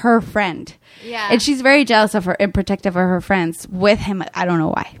I was her friend. Yeah. And she's very jealous of her and protective of her friends with him. I don't know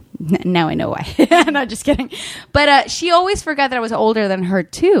why. Now I know why. No, just kidding. But she always forgot that I was older than her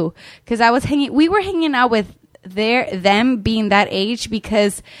too, because we were hanging out with them being that age,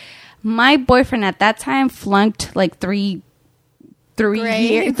 because my boyfriend at that time flunked like three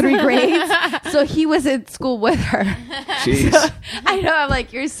grades. So he was in school with her. Jeez. So, I know. I'm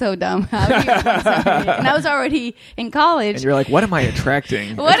like, you're so dumb. And I was already in college. And you're like, what am I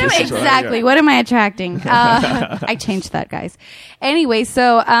attracting? What am I attracting? I changed that, guys. Anyway,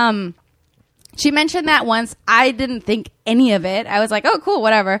 so she mentioned that once. I didn't think any of it. I was like, oh, cool,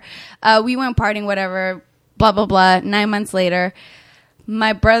 whatever. We went partying, whatever, blah, blah, blah. 9 months later,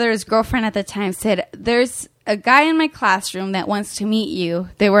 my brother's girlfriend at the time said, there's a guy in my classroom that wants to meet you.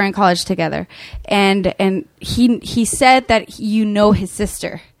 They were in college together. And he said that you know his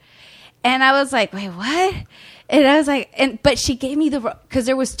sister. And I was like, wait, what? And I was like, but she gave me because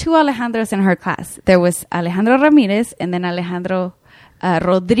there was 2 Alejandros in her class. There was Alejandro Ramirez and then Alejandro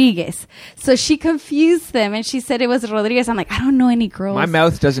Rodriguez. So she confused them and she said it was Rodriguez. I'm like, I don't know any girls. My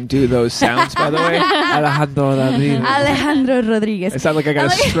mouth doesn't do those sounds, by the way. Alejandro Rodriguez. It sounds like I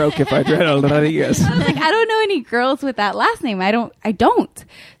got a stroke if I dread Rodriguez. I was like, I don't know any girls with that last name. I don't.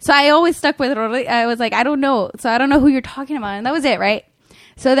 So I always stuck with Rodriguez. I was like, I don't know. So I don't know who you're talking about. And that was it, right?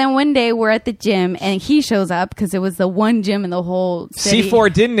 So then one day we're at the gym and he shows up because it was the one gym in the whole city.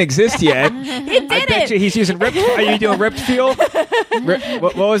 C4 didn't exist yet. It didn't. I bet you he's using ripped. Are you doing ripped fuel?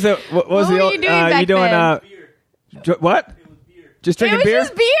 What was the? What was what the? Were you doing back then? What? Just drinking beer? It was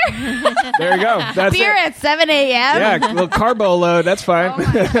just beer. There you go. That's beer it. at 7 a.m. Yeah, a little carbo load. That's fine. Oh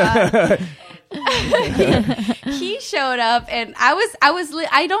my God. He showed up and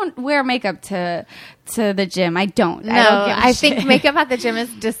I don't wear makeup to the gym. I don't. No, I don't give a I shit. think makeup at the gym is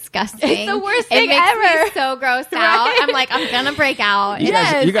disgusting. It's the worst thing it makes ever. Me so grossed out. Right? I'm like, I'm gonna break out. You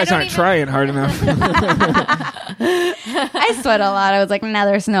guys aren't trying hard enough. I sweat a lot. I was like, nah,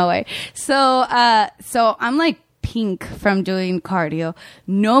 there's no way. So I'm like pink from doing cardio,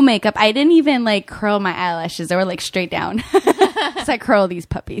 no makeup. I didn't even like curl my eyelashes. They were like straight down. So I curl these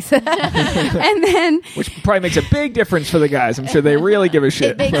puppies. And then, which probably makes a big difference for the guys. I'm sure they really give a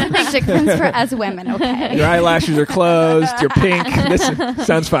shit. It makes a big difference for us women, okay? Your eyelashes are closed. You're pink. This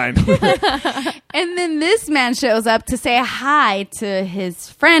sounds fine. And then this man shows up to say hi to his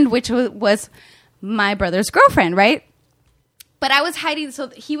friend, which was my brother's girlfriend, right? But I was hiding.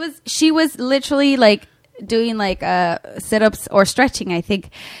 So she was literally like doing like sit-ups or stretching, I think,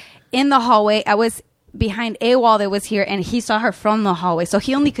 in the hallway. I was behind a wall that was here, and he saw her from the hallway, so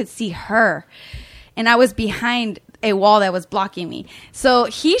he only could see her, and I was behind a wall that was blocking me. So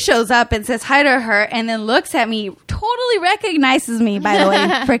he shows up and says hi to her, and then looks at me, totally recognizes me, by the way,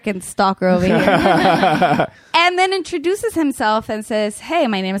 freaking stalker over here, and then introduces himself and says, hey,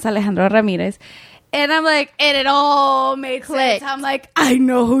 my name is Alejandro Ramirez. And I'm like, and it all made sense. I'm like, I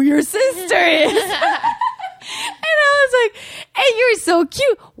know who your sister is. And I was like, hey, you're so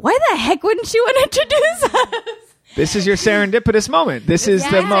cute. Why the heck wouldn't you want to introduce us? This is your serendipitous moment. This is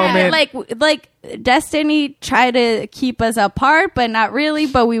the moment. Like destiny tried to keep us apart, but not really.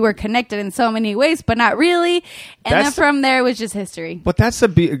 But we were connected in so many ways, but not really. And then from there, it was just history. But that's a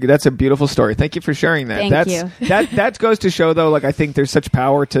beautiful story. Thank you for sharing that. Thank you. That goes to show, though, like I think there's such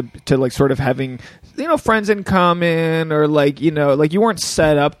power to like sort of having, you know, friends in common, or like, you know, like you weren't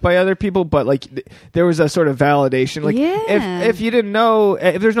set up by other people, but like there was a sort of validation. Like if you didn't know,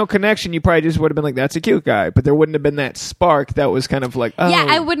 if there's no connection, you probably just would have been like, that's a cute guy, but there wouldn't have been that spark that was kind of like, oh. Yeah,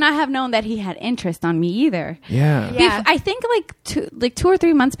 I would not have known that he had interest on me either. Yeah. I think like 2 or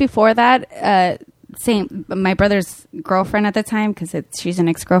 3 months before that, my brother's girlfriend at the time, because she's an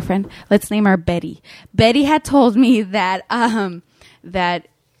ex-girlfriend. Let's name her Betty. Betty had told me that that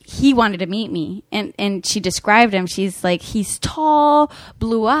he wanted to meet me, and she described him. She's like, he's tall,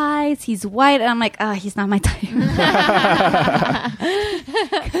 blue eyes, he's white, and I'm like, he's not my type.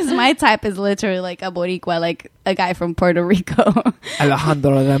 Because my type is literally like a Boricua, like a guy from Puerto Rico.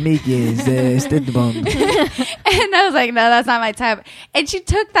 Alejandro Ramirez, And I was like, no, that's not my type. And she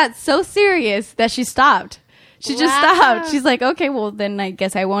took that so serious that she stopped. She just stopped. She's like, okay, well, then I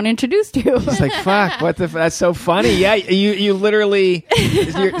guess I won't introduce you. It's like, fuck, that's so funny. Yeah, you literally,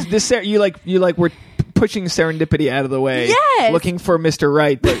 you were pushing serendipity out of the way. Yes. Looking for Mr.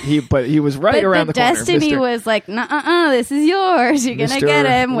 Right, but he was right around the corner. Destiny was like, this is yours. You're going to get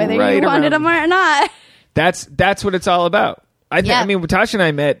him, whether you wanted him or not. That's what it's all about. I mean, Tasha and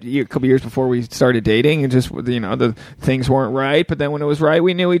I met a couple years before we started dating, and just, you know, the things weren't right, but then when it was right,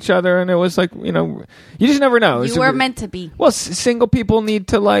 we knew each other, and it was like, you know, you just never know. You were meant to be. Well, single people need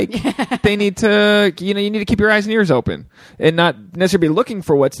to, like, they need to, you know, you need to keep your eyes and ears open, and not necessarily be looking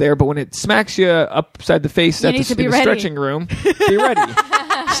for what's there, but when it smacks you upside the face in the stretching room, be ready.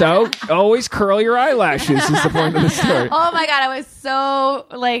 So always curl your eyelashes is the point of the story. Oh my God, I was so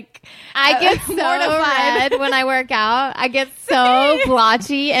like I get so red when I work out. I get so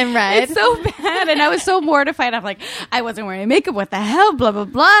blotchy and red. It's so bad, and I was so mortified. I'm like, I wasn't wearing makeup. What the hell? Blah blah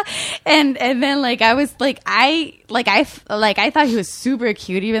blah. And then like I was like I thought he was super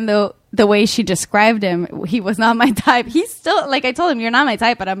cute, even though the way she described him, he was not my type. He's still like, I told him, you're not my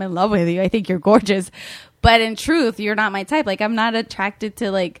type, but I'm in love with you. I think you're gorgeous. But in truth, you're not my type. Like, I'm not attracted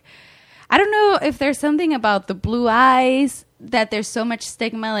to like, I don't know if there's something about the blue eyes that there's so much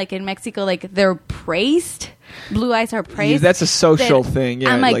stigma. Like in Mexico, like they're praised. Blue eyes are praised. That's a social thing.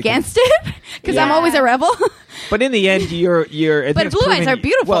 Yeah, I'm like, against it because I'm always a rebel. But in the end, you're. But blue eyes are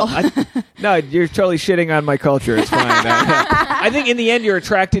beautiful. Well, no, you're totally shitting on my culture. It's fine. I think in the end, you're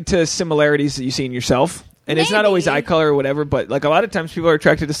attracted to similarities that you see in yourself. And it's not always eye color or whatever, but like a lot of times people are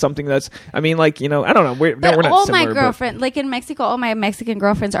attracted to something that's, I mean, like, you know, I don't know. We're not all similar, my girlfriends, like in Mexico, all my Mexican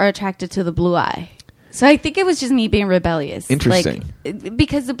girlfriends are attracted to the blue eye. So I think it was just me being rebellious. Interesting. Like,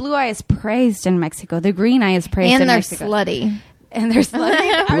 because the blue eye is praised in Mexico. The green eye is praised in Mexico. And they're slutty. And they're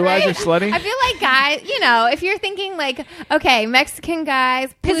slutty. Blue eyes are slutty? I feel like guys, you know, if you're thinking like, okay, Mexican guys,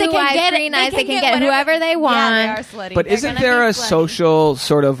 blue eyes, green eyes, they can get whoever they want. Yeah, they are slutty. But isn't there a social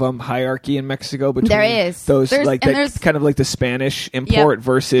sort of hierarchy in Mexico between there is. Those like that kind of like the Spanish import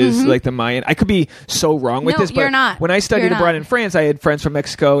versus like the Mayan? I could be so wrong with this, but you're not. When I studied abroad in France, I had friends from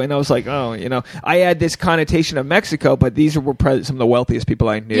Mexico, and I was like, oh, you know, I had this connotation of Mexico, but these were some of the wealthiest people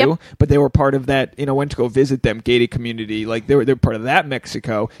I knew, but they were part of that. You know, went to go visit them, gated community, like they're part of that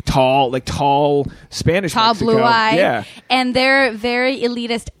Mexico. Tall Spanish tall Mexico. Blue eye, yeah, and they're very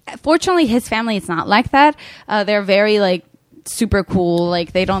elitist. Fortunately, his family is not like that. They're very like super cool.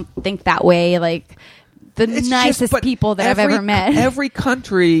 Like they don't think that way. Like the nicest people that I've ever met. Every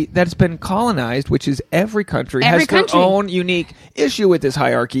country that's been colonized, which is every country, has their own unique issue with this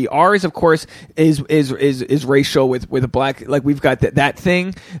hierarchy. Ours, of course, is racial with a black. Like we've got that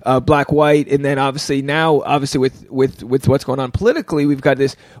thing, black, white, and then obviously with what's going on politically, we've got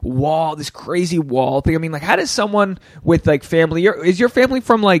this wall, this crazy wall thing. I mean, like, how does someone with like family? Is your family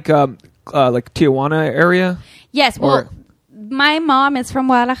from like Tijuana area? Yes. Well. My mom is from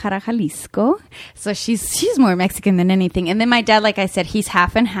Guadalajara, Jalisco, so she's more Mexican than anything. And then my dad, like I said, he's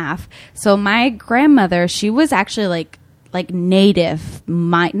half and half. So my grandmother, she was actually like native,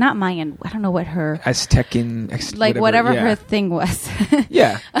 not Mayan. I don't know what her Aztecan, like whatever her thing was.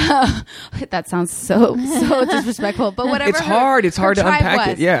 Yeah, that sounds so disrespectful. But whatever, it's hard to unpack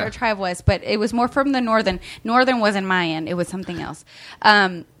it. Yeah, her tribe was, but it was more from the northern. Northern wasn't Mayan; it was something else.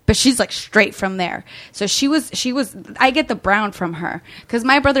 But she's like straight from there. So she was. I get the brown from her because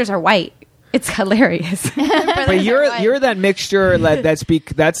my brothers are white. It's hilarious. But you're that mixture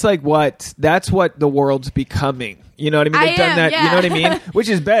that's what the world's becoming. You know what I mean? They've done that. Yeah. You know what I mean? Which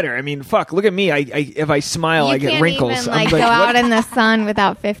is better. I mean, fuck. Look at me. If I smile, I get wrinkles. You can't even go out in the sun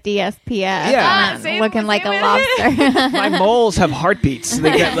without 50 SPF. Yeah, looking like a lobster. My moles have heartbeats.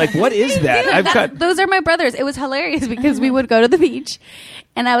 They get like, what is that? Those are my brothers. It was hilarious because we would go to the beach.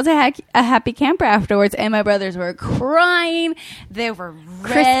 And I was a happy camper afterwards, and my brothers were crying. They were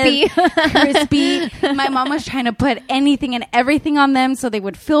red, crispy. My mom was trying to put anything and everything on them so they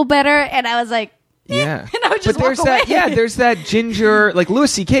would feel better, and I was like, yeah. And I would just walk away. There's that ginger, like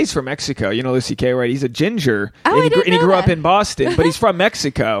Louis C.K.'s from Mexico. You know Louis C.K., right? He's a ginger. Oh, and he grew up in Boston, but he's from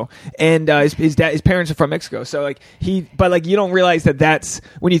Mexico, and his parents are from Mexico. So like you don't realize that's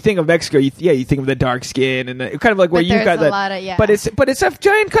when you think of Mexico. You think of the dark skin and kind of like where you got that. But it's a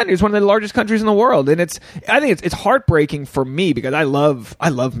giant country. It's one of the largest countries in the world, and I think it's heartbreaking for me because I love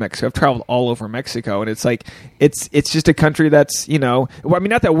Mexico. I've traveled all over Mexico, and it's like it's just a country that's, you know, I mean,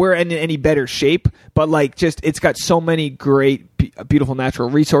 not that we're in any better shape, but like just it's got so many great beautiful natural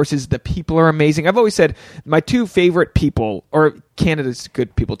resources. The people are amazing. I've always said my two favorite people, or Canada's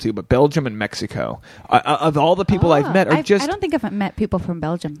good people too, but Belgium and Mexico. Of all the people I've met, I don't think I've met people from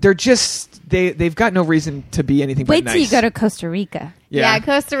Belgium. They're just they've got no reason to be anything but nice. Wait till you go to Costa Rica. Yeah,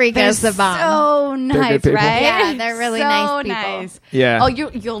 Costa Rica is the bomb. So nice, right? Yeah, they're really nice people. Nice. Yeah. Oh,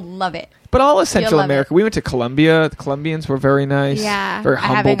 you'll love it. But all of Central America. We went to Colombia. The Colombians were very nice. Yeah. Very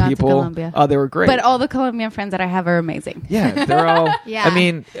humble people. To Colombia. Oh, they were great. But all the Colombian friends that I have are amazing. Yeah, they're all. Yeah. I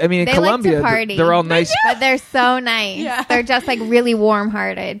mean, in they Colombia, like to party. They're all nice. But they're so nice. Yeah. They're just like really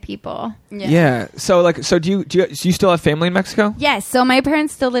warm-hearted people. Yeah. So do you still have family in Mexico? Yes. So my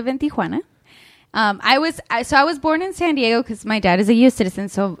parents still live in Tijuana. I was born in San Diego because my dad is a U.S. citizen.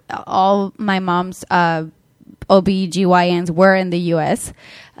 So all my mom's OBGYNs were in the U.S.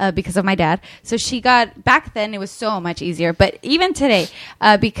 Because of my dad. So she got, back then it was so much easier. But even today,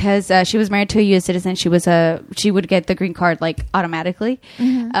 because she was married to a U.S. citizen, she would get the green card like automatically.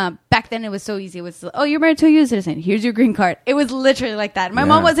 Mm-hmm. Back then it was so easy. It was, oh, you're married to a U.S. citizen. Here's your green card. It was literally like that. My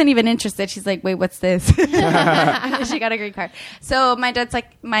mom wasn't even interested. She's like, wait, what's this? She got a green card. So my dad's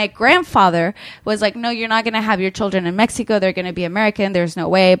like, my grandfather was like, no, you're not going to have your children in Mexico. They're going to be American. There's no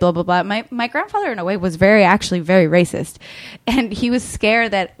way, blah, blah, blah. My grandfather in a way was actually very racist. And he was scared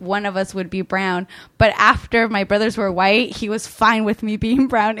that one of us would be brown, but after my brothers were white, he was fine with me being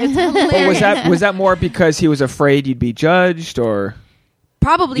brown. It's hilarious. But was that more because he was afraid you'd be judged, or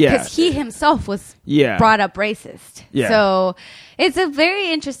probably because he himself was brought up racist? So it's a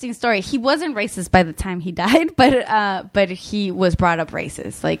very interesting story. He wasn't racist by the time he died, but he was brought up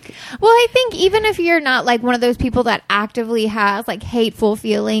racist. Like, well, I think even if you're not like one of those people that actively has like hateful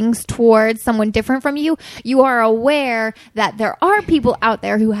feelings towards someone different from you, you are aware that there are people out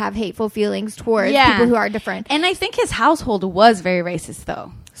there who have hateful feelings towards people who are different. And I think his household was very racist,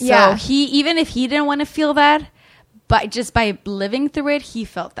 though. So he, even if he didn't want to feel that, but just by living through it, he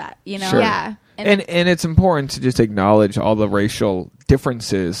felt that, you know? Sure. Yeah. And it's important to just acknowledge all the racial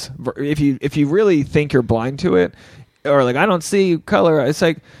differences. If you really think you're blind to it, or like, I don't see color, it's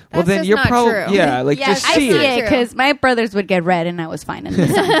like, well, then you're probably just see it. Because my brothers would get red and I was fine in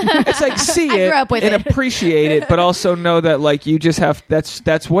this. It's like, see I it grew up with and it. appreciate it, but also know that like you just have,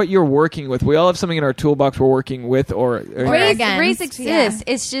 that's what you're working with. We all have something in our toolbox we're working with, or race exists.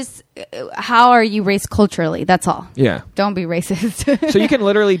 It's just, how are you raised culturally? That's all. Yeah. Don't be racist. So you can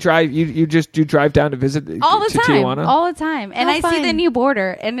literally drive, you drive down to visit all the time. Tijuana? All the time. And I see the new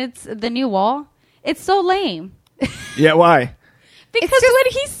border and it's the new wall. It's so lame. Yeah, why? Because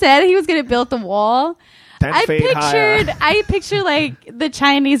when he said he was going to build the wall, I pictured like the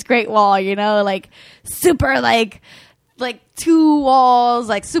Chinese Great Wall, you know, like super like 2 walls,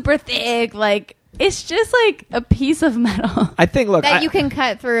 like super thick, like it's just like a piece of metal. I think, look, that you can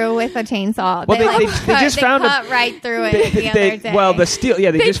cut through with a chainsaw. Well, they just found cut right through it the other day. Well, the steel,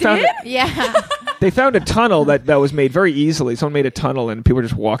 they just found it. Yeah. They found a tunnel that was made very easily. Someone made a tunnel and people were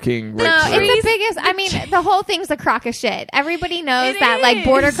just walking right through. It's the biggest. I mean, the whole thing's a crock of shit. Everybody knows that like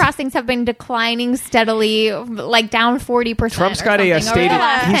border crossings have been declining steadily, like down 40%. Trump's got a state.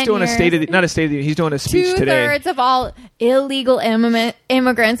 He's doing not a state of the. He's doing a speech today. 2/3 of all illegal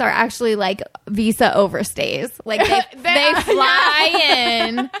immigrants are actually like visa overstays. Like they fly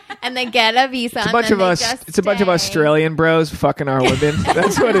in and they get a visa. It's a bunch of us. It's a bunch of Australian bros fucking our women.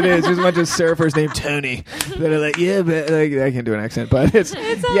 That's what it is. There's a bunch of surfers named Tony that are like, but like, I can't do an accent, but it's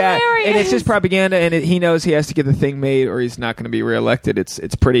hilarious. And it's just propaganda, and he knows he has to get the thing made, or he's not going to be reelected.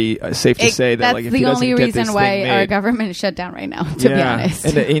 It's pretty safe to say that like if he doesn't get this thing made, that's the only reason why our government is shut down right now. To be honest,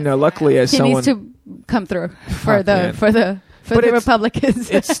 and luckily as someone needs to come through for the Republicans.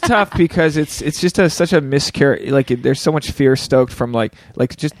 It's tough because it's just such a miscarriage. Like there's so much fear stoked from like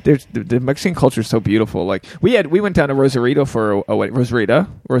just there's the Mexican culture is so beautiful. Like we went down to Rosarito for a wedding. Rosarito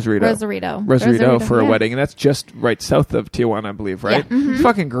for a wedding, and that's just right south of Tijuana, I believe. Right? Yeah. Mm-hmm. It's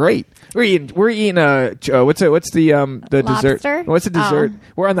fucking great. We're eating what's the lobster? dessert? What's the dessert?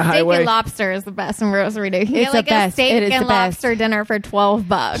 We're on the highway. Steak and lobster is the best in Rosarito. You get like a steak and lobster dinner for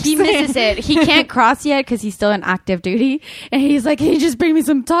 $12. He misses it. He can't cross yet because he's still in active duty. And he's like, "Can you just bring me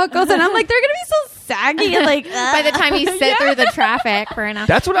some tacos?" And I'm like, "They're gonna be so saggy." And like, by the time you sit through the traffic for an hour.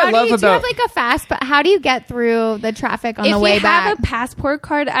 That's what I love about. Do you have like a fast? But how do you get through the traffic on the way back? If you have a passport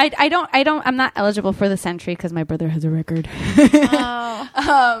card, I'm not eligible for the Sentry because my brother has a record.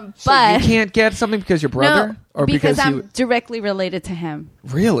 Oh, but you can't get something because your brother, or because I'm directly related to him.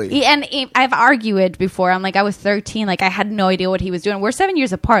 Really? And I've argued before. I'm like, I was 13. Like I had no idea what he was doing. We're 7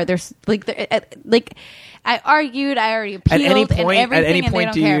 years apart. There's like. I argued. I already appealed. At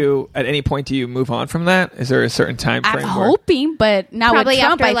any point, do you move on from that? Is there a certain time frame? I'm hoping, but now probably with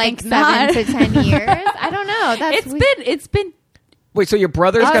Trump, after I like think 7 to 10 years. I don't know. It's been. Wait, so your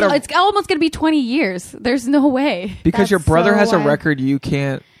brother's got It's almost going to be 20 years. There's no way. Because your brother has a record, you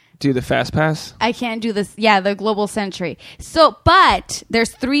can't do the fast pass? I can't do this. Yeah, the global Sentry. So, but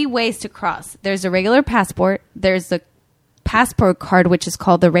there's 3 ways to cross. There's a regular passport. There's the passport card, which is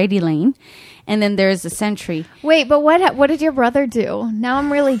called the Ready Lane. And then there's the Sentry. Wait, but what did your brother do? Now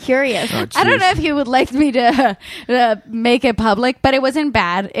I'm really curious. I don't know if he would like me to make it public, but it wasn't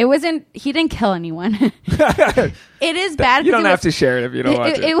bad. He didn't kill anyone. It is bad. You don't have to share it if you don't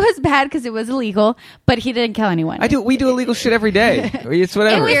want to. It was bad because it was illegal, but he didn't kill anyone. We do illegal shit every day. It's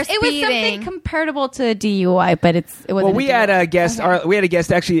whatever. It was something comparable to a DUI, but it wasn't. Well, we had a guest. Okay. We had a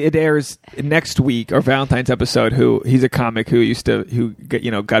guest. Actually, it airs next week, our Valentine's episode. He's a comic who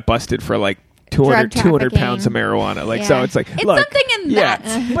got busted for like 200 pounds of marijuana. Like, so it's like, it's look, something in that.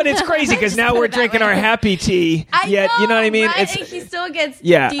 But it's crazy because now we're drinking our happy tea. You know what I mean? Right? It's, he still gets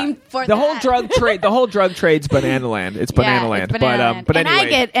deemed for the whole drug trade. The whole drug trade's banana land. It's banana land. But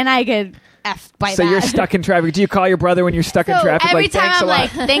anyway, I get effed by that. So you're stuck in traffic. Do you call your brother when you're stuck in traffic? Every like, time thanks I'm a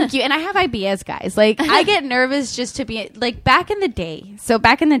lot. like, thank you. And I have IBS, guys. Like, I get nervous just to be like back in the day. So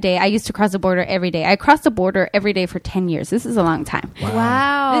back in the day, I used to cross the border every day. I crossed the border every day for 10 years. This is a long time.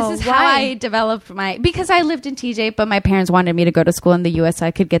 Wow. This is how I developed because I lived in TJ, but my parents wanted me to go to school in the U.S. so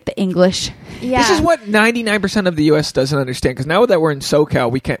I could get the English. Yeah. This is what 99% of the U.S. doesn't understand, because now that we're in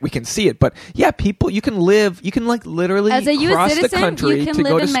SoCal, we can see it. But yeah, people, you can like literally as a U.S. cross citizen, the country you can to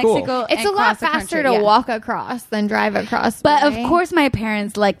live go to in school. Mexico. It's a lot faster to walk across than drive across. But right? of course, my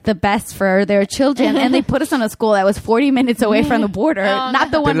parents like the best for their children, and they put us on a school that was 40 minutes away from the border,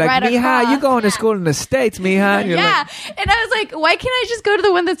 not the one They're like, right Mija, across. you going to school in the States, Mija? And you're Yeah, like, and I was like, why can't I just go to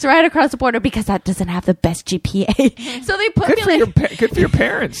the one that's right across the border, because that doesn't have the best GPA? So they put good me for like, good for your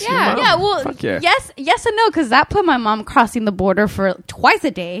parents. Your mom. yeah. Well, Fuck yeah. yes and no, because that put my mom crossing the border for twice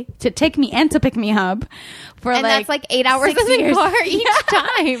a day to take me and to pick me up. For and that's like 8 hours 6 in the years. car each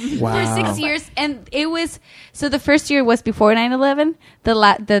time. Wow. For 6 years, and it was so the first year was before 9/11.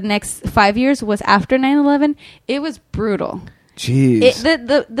 The next 5 years was after 9/11. It was brutal. Jeez.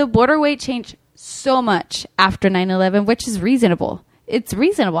 The border weight changed so much after 9/11, which is reasonable. It's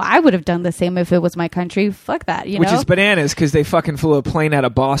reasonable. I would have done the same if it was my country. Fuck that, you know? Which is bananas, because they fucking flew a plane out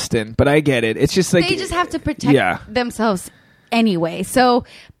of Boston. But I get it. It's just like... They just have to protect themselves anyway. So,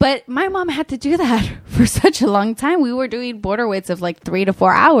 but my mom had to do that for such a long time. We were doing border waits of like 3 to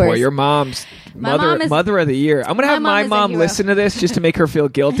 4 hours. Boy, your mom's mother of the year. I'm going to have my mom listen to this just to make her feel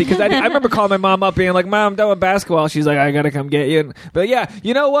guilty. Because I remember calling my mom up being like, Mom, I'm done with basketball. She's like, I got to come get you. But yeah,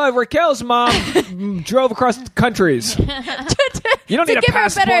 you know what? Raquel's mom drove across countries. You don't need a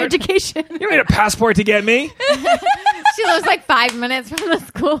passport. Her a better education. You don't need a passport to get me. She lives like 5 minutes from the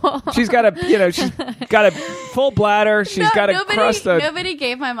school. She's got a full bladder. She's got to cross the... Nobody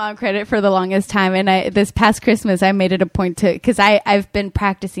gave my mom credit for the longest time. And this past Christmas, I made it a point to... Because I've been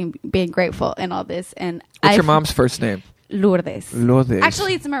practicing being grateful and all this. And What's your mom's first name? Lourdes. Lourdes.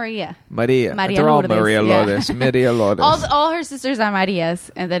 Actually, it's Maria. Maria. Maria They're all Lourdes, Maria yeah. Lourdes. Maria Lourdes. All her sisters are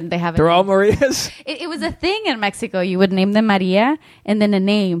Marias, and then they have. They're all Marias? It was a thing in Mexico. You would name them Maria, and then a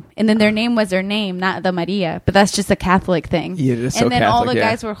name, and then their name was their name, not the Maria. But that's just a Catholic thing. Yeah, it's so and then Catholic, all the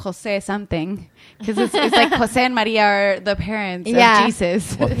guys were Jose something, because it's like Jose and Maria are the parents of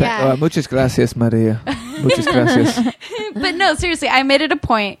Jesus. Well, muchas gracias, Maria. Muchas gracias. But no, seriously, I made it a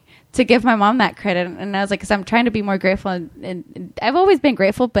point to give my mom that credit, and I was like, because I'm trying to be more grateful, and I've always been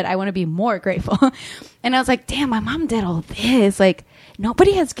grateful, but I want to be more grateful. And I was like, damn, my mom did all this. Like,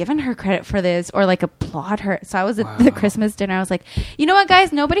 nobody has given her credit for this or like applaud her. So I was at the Christmas dinner. I was like, you know what,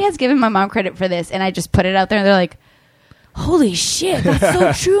 guys, nobody has given my mom credit for this. And I just put it out there, and they're like, holy shit, that's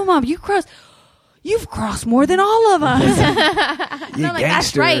so true, Mom. You've crossed more than all of us. And I'm like,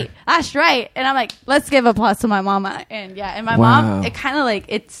 that's right. And I'm like, let's give applause to my mama. And my mom, it kind of like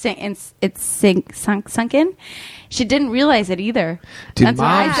sunk in. She didn't realize it either. Dude, that's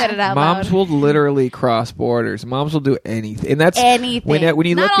why I said it out loud. Moms will literally cross borders. Moms will do anything, and that's anything. When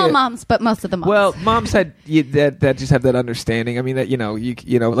you not look all at moms, but most of the moms. Well, moms had that just have that understanding. I mean, that you know,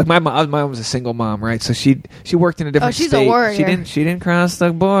 like my mom was a single mom, right? So she worked in a different she's state. A warrior. She didn't cross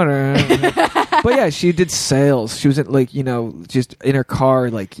the border. But yeah, she did sales. She was just in her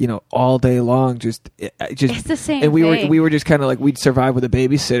car, all day long. Just it's the same. And thing. we were just kind of like, we'd survive with a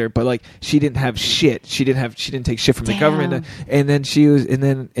babysitter, but like she didn't have shit. She didn't take shit from the government. And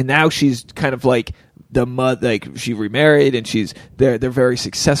then now she's kind of like the she remarried, and they're very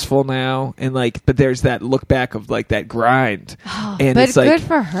successful now, and but there's that look back of like that grind. And but it's like good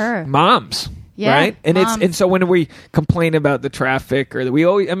for her. Moms. Yeah, right, and moms. and so when we complain about the traffic, or we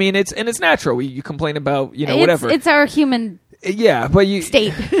always, I mean, it's natural. You complain about whatever. It's our human but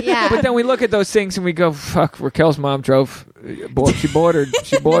state. Yeah, but then we look at those things and we go, "Fuck!" Raquel's mom drove. She bordered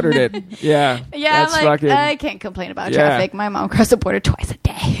it. Yeah. That's I'm like, I can't complain about traffic. My mom crossed the border twice a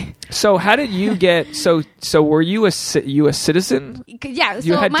day. So how did you get? So were you a citizen? Yeah.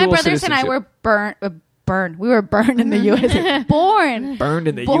 So my brothers and I were burned. We were burned in the U.S. Burned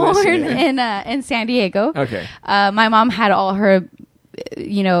in the U.S. Born in San Diego. Okay. My mom had all her,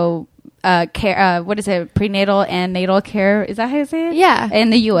 care. What is it? Prenatal and natal care. Is that how you say it? Yeah. In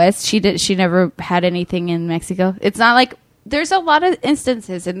the U.S., she never had anything in Mexico. It's not like there's a lot of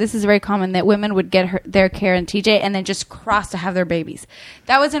instances, and this is very common, that women would get their care in TJ and then just cross to have their babies.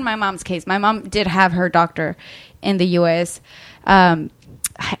 That was in my mom's case. My mom did have her doctor in the U.S.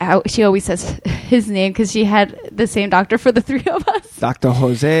 she always says his name because she had the same doctor for the three of us. Dr.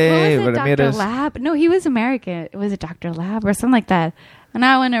 Jose Ramirez. Dr. Lab? No, he was American. Was it Dr. Lab or something like that? And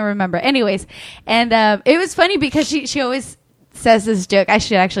I want to remember. Anyways, and it was funny because she always says this joke. I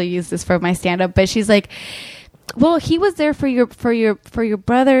should actually use this for my stand-up, but she's like, well, he was there for your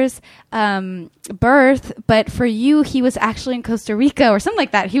brother's birth, but for you, he was actually in Costa Rica or something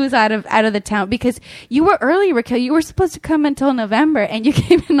like that. He was out of the town because you were early, Raquel. You were supposed to come until November, and you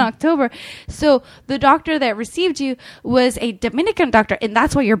came in October. So the doctor that received you was a Dominican doctor, and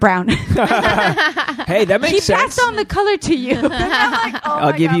that's why you're brown. Hey, that makes sense. He passed on the color to you. I'm like, oh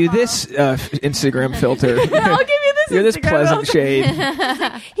I'll give you this Instagram filter. I'll give you this. You're this pleasant shade.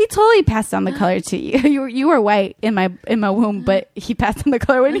 He totally passed on the color to you. You were white in my womb, but he passed on the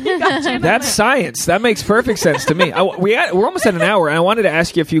color when he got you. That's science. That makes perfect sense to me. We're almost at an hour, and I wanted to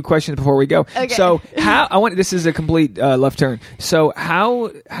ask you a few questions before we go. Okay. So, this is a complete left turn. So,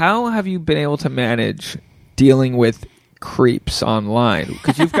 how have you been able to manage dealing with creeps online?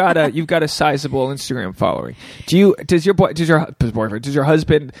 Because you've got a sizable Instagram following. Does your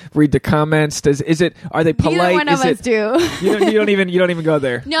husband read the comments? Are they polite? Neither one of us do. You don't even go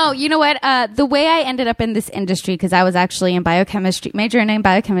there. No, you know what? The way I ended up in this industry, because I was actually in biochemistry, majoring in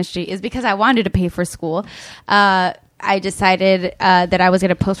biochemistry, is because I wanted to pay for school. I decided that I was going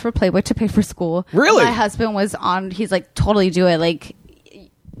to post for Playboy to pay for school. Really? My husband was on. He's like, totally do it. Like,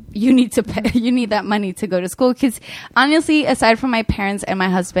 you need to pay, you need that money to go to school. Because honestly, aside from my parents and my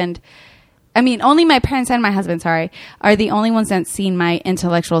husband, only my parents and my husband, are the only ones that seen my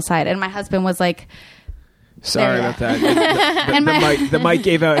intellectual side. And my husband was like, sorry about that. The mic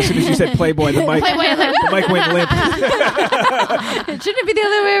gave out as soon as you said Playboy. The mic went limp. Shouldn't it be the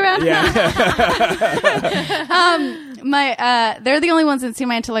other way around? Yeah. They're the only ones that see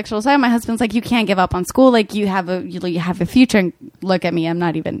my intellectual side. My husband's like, you can't give up on school. Like, you have a future. And look at me. I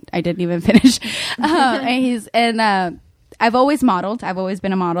didn't even finish. I've always modeled. I've always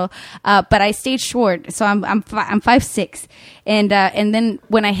been a model, but I stayed short. So I'm 5'6", and then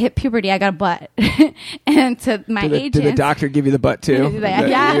when I hit puberty, I got a butt. And to my agent, did the doctor give you the butt too?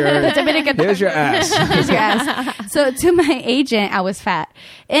 The Dominican. Here's your ass. Here's your ass. So to my agent, I was fat,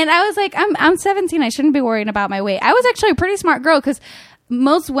 and I was like, I'm 17. I shouldn't be worrying about my weight. I was actually a pretty smart girl because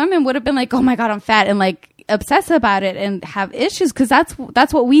most women would have been like, oh my God, I'm fat, and like obsess about it and have issues because that's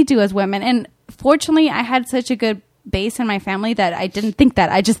what we do as women. And fortunately, I had such a good base in my family that I didn't think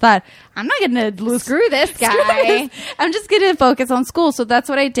that. I just thought, I'm not gonna lose. Screw this guy. I'm just gonna focus on school. So that's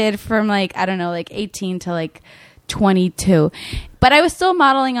what I did from 18 to 22. But I was still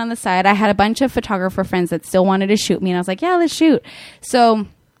modeling on the side. I had a bunch of photographer friends that still wanted to shoot me, and I was like, yeah, let's shoot. So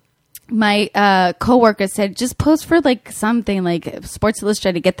my coworker said, just post for something like Sports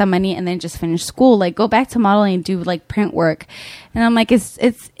Illustrated, get the money, and then just finish school. Like, go back to modeling and do print work. And I'm like,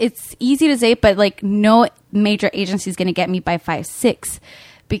 it's easy to say, but no major agency is going to get me by 5'6",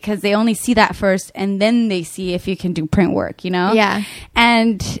 because they only see that first, and then they see if you can do print work, Yeah.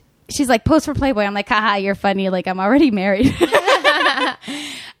 And she's like, post for Playboy. I'm like, haha, you're funny. I'm already married.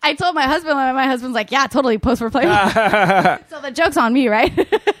 I told my husband, and my husband's like, yeah, totally, post for Playboy. So the joke's on me, right?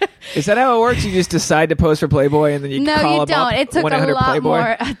 Is that how it works? You just decide to post for Playboy, and then you call you them don't. up? It took a lot Playboy?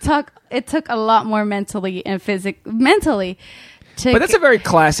 more. It took a lot more mentally and mentally. But that's a very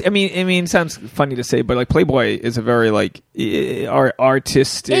classic. It sounds funny to say, but Playboy is a very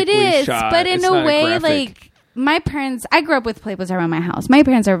artistic. It is, shot. but in it's a not way, graphic. my parents. I grew up with Playboys around my house. My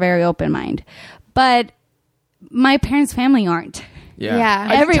parents are very open minded, but my parents' family aren't. Yeah. I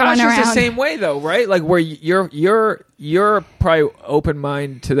think Everyone Tasha's around. the same way though, right? Where you're probably open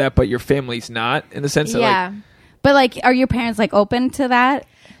minded to that, but your family's not, in the sense that But are your parents open to that?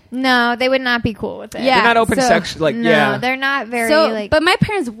 No, they would not be cool with it. Yeah. They're not open sexual. No, they're not very But my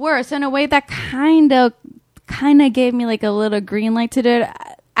parents were, so in a way that kind of gave me a little green light to do it.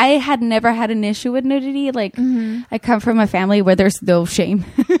 I had never had an issue with nudity. I come from a family where there's no shame.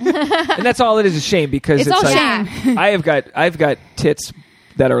 And that's all it is, a shame, because it's all shame. I've got tits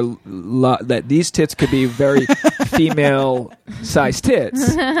that are that these tits could be very female sized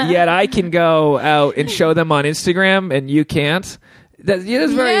tits, yet I can go out and show them on Instagram and you can't. That's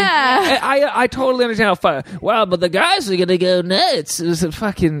very. Yeah. I totally understand how fun. Wow, but the guys are gonna go nuts.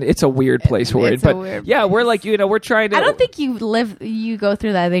 It's a weird place for it. But weird yeah, we're we're trying to. I don't think you go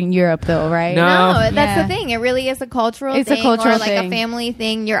through that in Europe though, right? No. That's the thing. It really is a cultural thing. It's a cultural or thing. a family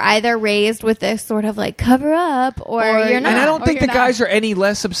thing. You're either raised with this sort of cover up, or you're not. And I don't think the guys are any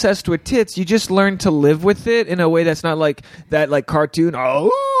less obsessed with tits. You just learn to live with it in a way that's not like that cartoon.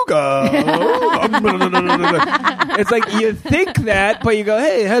 Oh. go. It's like you think that, but you go,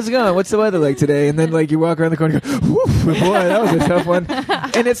 hey, how's it going? What's the weather like today? And then like you walk around the corner and go, woof, boy, that was a tough one.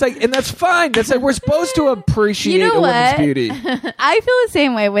 And it's like, and that's fine. That's like, we're supposed to appreciate a woman's beauty. I feel the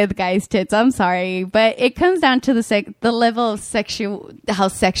same way with guys' tits. I'm sorry, but it comes down to the level of how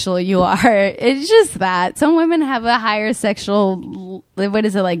sexual you are. It's just that some women have a higher sexual, what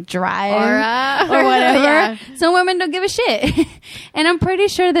is it, like drive or whatever. Yeah. Some women don't give a shit. And I'm pretty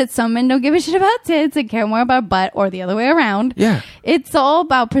sure that some men don't give a shit about tits and care more about butt, or the other way around. Yeah. It's all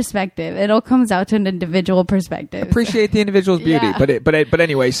about perspective. It all comes out to an individual perspective. Appreciate the individual's beauty. Yeah. But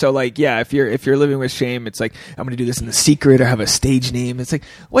anyway, so like, yeah, if you're living with shame, it's like, I'm going to do this in the secret or have a stage name. It's like,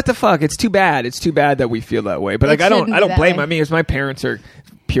 what the fuck? It's too bad. It's too bad that we feel that way. But like, I don't blame them. I mean, my parents are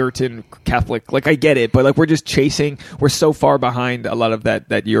Puritan Catholic, like I get it, but like we're so far behind a lot of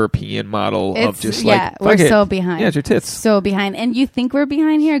that European model of just like, we're so behind. Yeah, it's your tits. So behind. And you think we're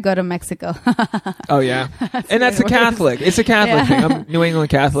behind here? Go to Mexico. Oh yeah. And that's a Catholic. It's a Catholic thing. I'm New England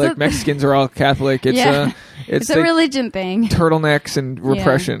Catholic. Mexicans are all Catholic. It's a religion thing. Turtlenecks and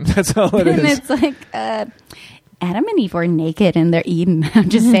repression. Yeah. That's all it is. And it's like Adam and Eve were naked and they're eating. I'm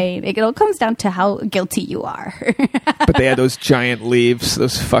just saying. It all comes down to how guilty you are. But they had those giant leaves,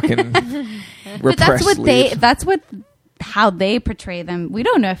 those fucking repressed leaves. That's how they portray them. We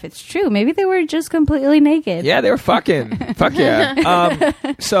don't know if it's true. Maybe they were just completely naked. Yeah, they were fucking. Fuck yeah.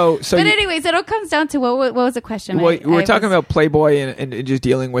 But anyways, it all comes down to what was the question? Well, we were talking about Playboy and just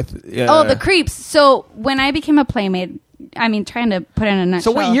dealing with... the creeps. So when I became a Playmate... I mean, trying to put it in a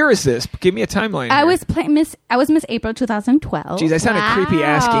nutshell. So what year is this? Give me a timeline. I was Miss April 2012. Jeez, I sounded creepy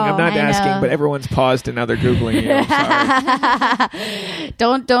asking. I'm not asking, but everyone's paused and now they're Googling you. I'm sorry.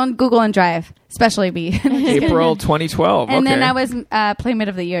 Don't Google and drive, especially me. April 2012. And then I was Playmate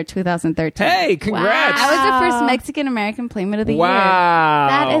of the Year 2013. Hey, congrats! Wow. I was the first Mexican American Playmate of the Year. Wow,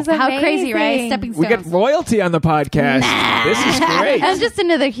 that is amazing. How crazy, right? Stepping stones. We get royalty on the podcast. Nah. This is great. I'm just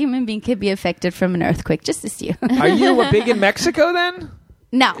another human being could be affected from an earthquake, just as you. Are you big in Mexico then?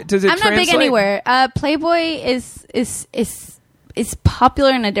 No, Does it I'm not big anywhere. Playboy is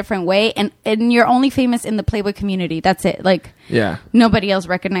popular in a different way, and you're only famous in the Playboy community. That's it. Like, yeah, nobody else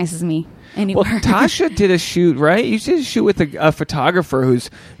recognizes me anymore. Well, Tasha did a shoot, right? You did a shoot with a photographer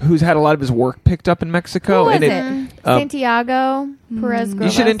who's had a lot of his work picked up in Mexico. Who was it? Santiago Perez.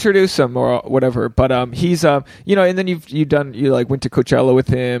 You should introduce him or whatever. But he's and then you went to Coachella with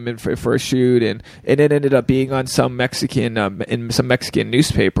him and for a shoot, and it ended up being on some Mexican in some Mexican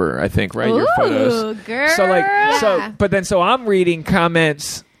newspaper, I think, right? Ooh, your photos, girl. So I'm reading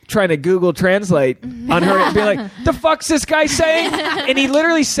comments, trying to Google Translate on her and be like, the fuck's this guy saying? And he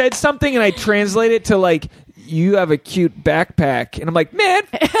literally said something and I translate it to like, you have a cute backpack. And I'm like, man,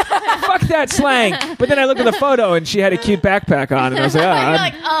 fuck that slang. But then I looked at the photo and she had a cute backpack on. And I was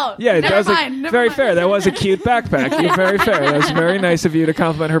like, yeah, that was very fair. That was a cute backpack. You're very fair. That was very nice of you to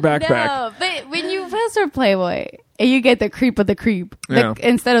compliment her backpack. No, but when you post her Playboy, and you get the creep of the creep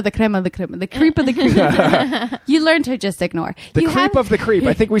instead of the creme of the creme, the creep of the creep. You learn to just ignore the creep of the creep.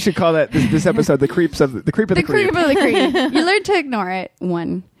 I think we should call that this episode the creep of the creep. The creep of the creep. You learn to ignore it.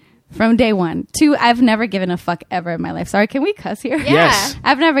 1, from day 1. 2, I've never given a fuck ever in my life. Sorry, can we cuss here? Yeah. Yes.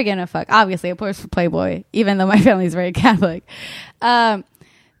 I've never given a fuck. Obviously, of course, for Playboy, even though my family's very Catholic.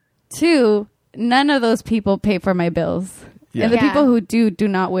 2, none of those people pay for my bills. Yeah. And the people who do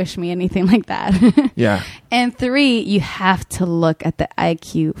not wish me anything like that. Yeah. And 3, you have to look at the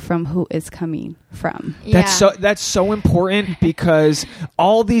IQ from who it's coming from. Yeah. That's so important, because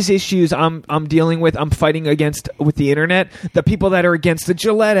all these issues I'm dealing with, I'm fighting against with the internet. The people that are against the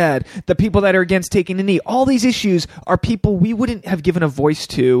Gillette ad, the people that are against taking a knee, all these issues are people we wouldn't have given a voice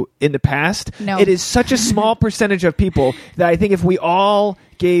to in the past. No. It is such a small percentage of people that I think if we all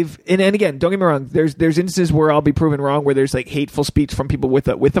gave, and again, don't get me wrong, there's instances where I'll be proven wrong, where there's like hateful speech from people with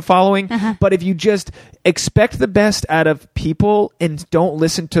the following. But if you just expect the best out of people and don't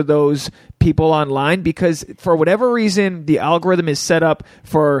listen to those people online, because for whatever reason the algorithm is set up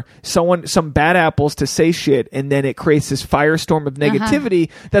for some bad apples to say shit, and then it creates this firestorm of negativity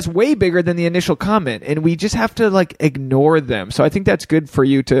that's way bigger than the initial comment, and we just have to like ignore them. So I think that's good for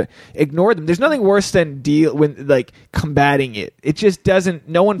you to ignore them. There's nothing worse than combating it. It just doesn't,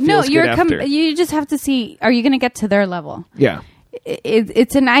 no one feels good after. You just have to see, are you going to get to their level? Yeah.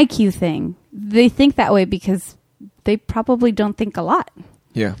 It's an IQ thing. They think that way because they probably don't think a lot.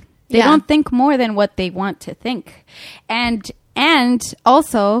 Yeah. They don't think more than what they want to think. And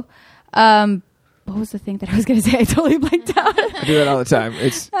also, what was the thing that I was going to say? I totally blanked out. I do that all the time.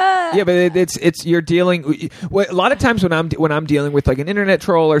 It's but it's you're dealing. A lot of times when I'm dealing with like an internet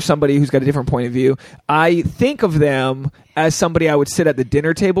troll or somebody who's got a different point of view, I think of them as somebody I would sit at the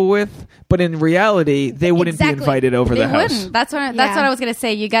dinner table with, but in reality, they wouldn't be invited over the house. Wouldn't. That's what I was going to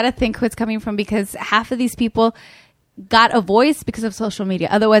say. You got to think who it's coming from, because half of these people got a voice because of social media.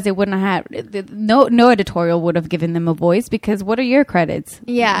 Otherwise, they wouldn't have. No editorial would have given them a voice, because what are your credits?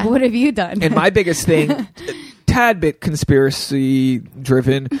 Yeah. What have you done? And my biggest thing, tad bit conspiracy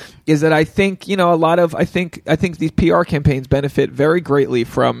driven, is that I think, I think these PR campaigns benefit very greatly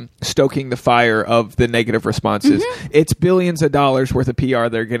from stoking the fire of the negative responses. Mm-hmm. It's billions of dollars worth of PR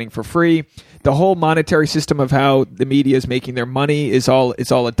they're getting for free. The whole monetary system of how the media is making their money is all a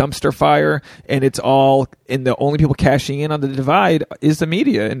dumpster fire, and it's all, and the only people cashing in on the divide is the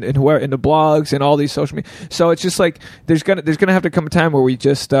media and whoever, and the blogs and all these social media. So it's just like there's gonna have to come a time where we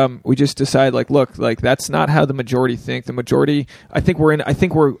just decide, like, look, like, that's not how the majority think. The majority, I think we're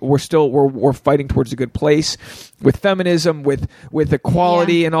fighting towards a good place with feminism, with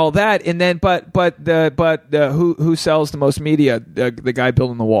equality and all that. And then who sells the most media? The guy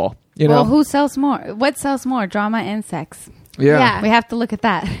building the wall. Well, who sells more? What sells more? Drama and sex. Yeah. We have to look at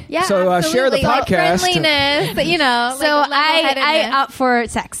that. Yeah. So share the podcast. Friendliness, So I opt for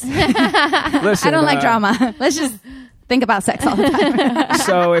sex. Listen, I don't like drama. Let's just think about sex all the time.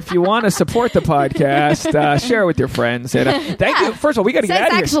 So if you want to support the podcast, share it with your friends. And thank you. First of all, we got to get out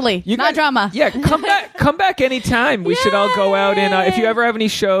of here. Actually, not drama. Yeah, come back anytime. We should all go out, and if you ever have any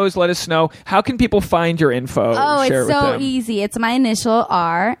shows, let us know. How can people find your info? Oh, share it's it with so them. easy. It's my initial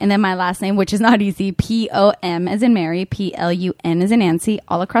R, and then my last name, which is not easy. POM as in Mary, PLUN as in Nancy,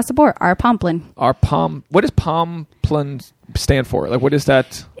 all across the board. R Pomplun. What does Pomplun stand for? Like, what is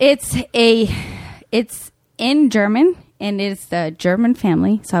that? It's in German, and it's the German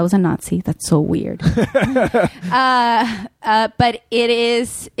family. So I was a Nazi. That's so weird. But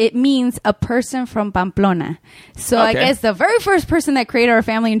it means a person from Pamplona. So I guess the very first person that created our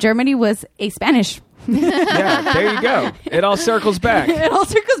family in Germany was a Spanish. Yeah, there you go. It all circles back. It all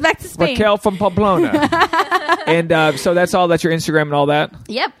circles back to Spain. Raquel from Pamplona. And so that's all. That's your Instagram and all that.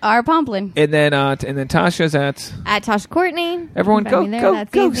 Yep, R Pomplun. And then Tasha's at Tasha Courtney. Everyone go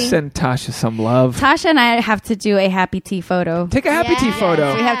easy. send Tasha some love. Tasha and I have to do a happy tea photo. Take a happy tea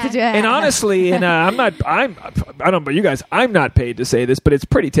photo. We have to do it. And honestly, and I don't know about you guys, I'm not paid to say this, but it's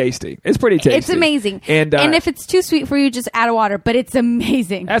pretty tasty. It's pretty tasty. It's amazing. And if it's too sweet for you, just add water. But it's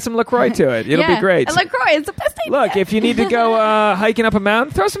amazing. Add some LaCroix to it. It'll be great. LaCroix is the best thing. Look, if you need to go hiking up a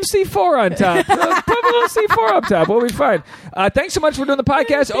mountain, throw some C4 on top. Put a little C4 up top. We'll be fine. Thanks so much for doing the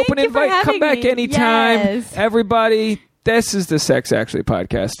podcast. Open invite. Come back anytime. Yes. Everybody, this is the Sex Actually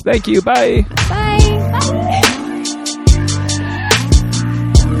podcast. Thank you. Bye. Bye.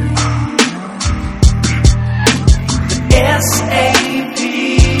 S-A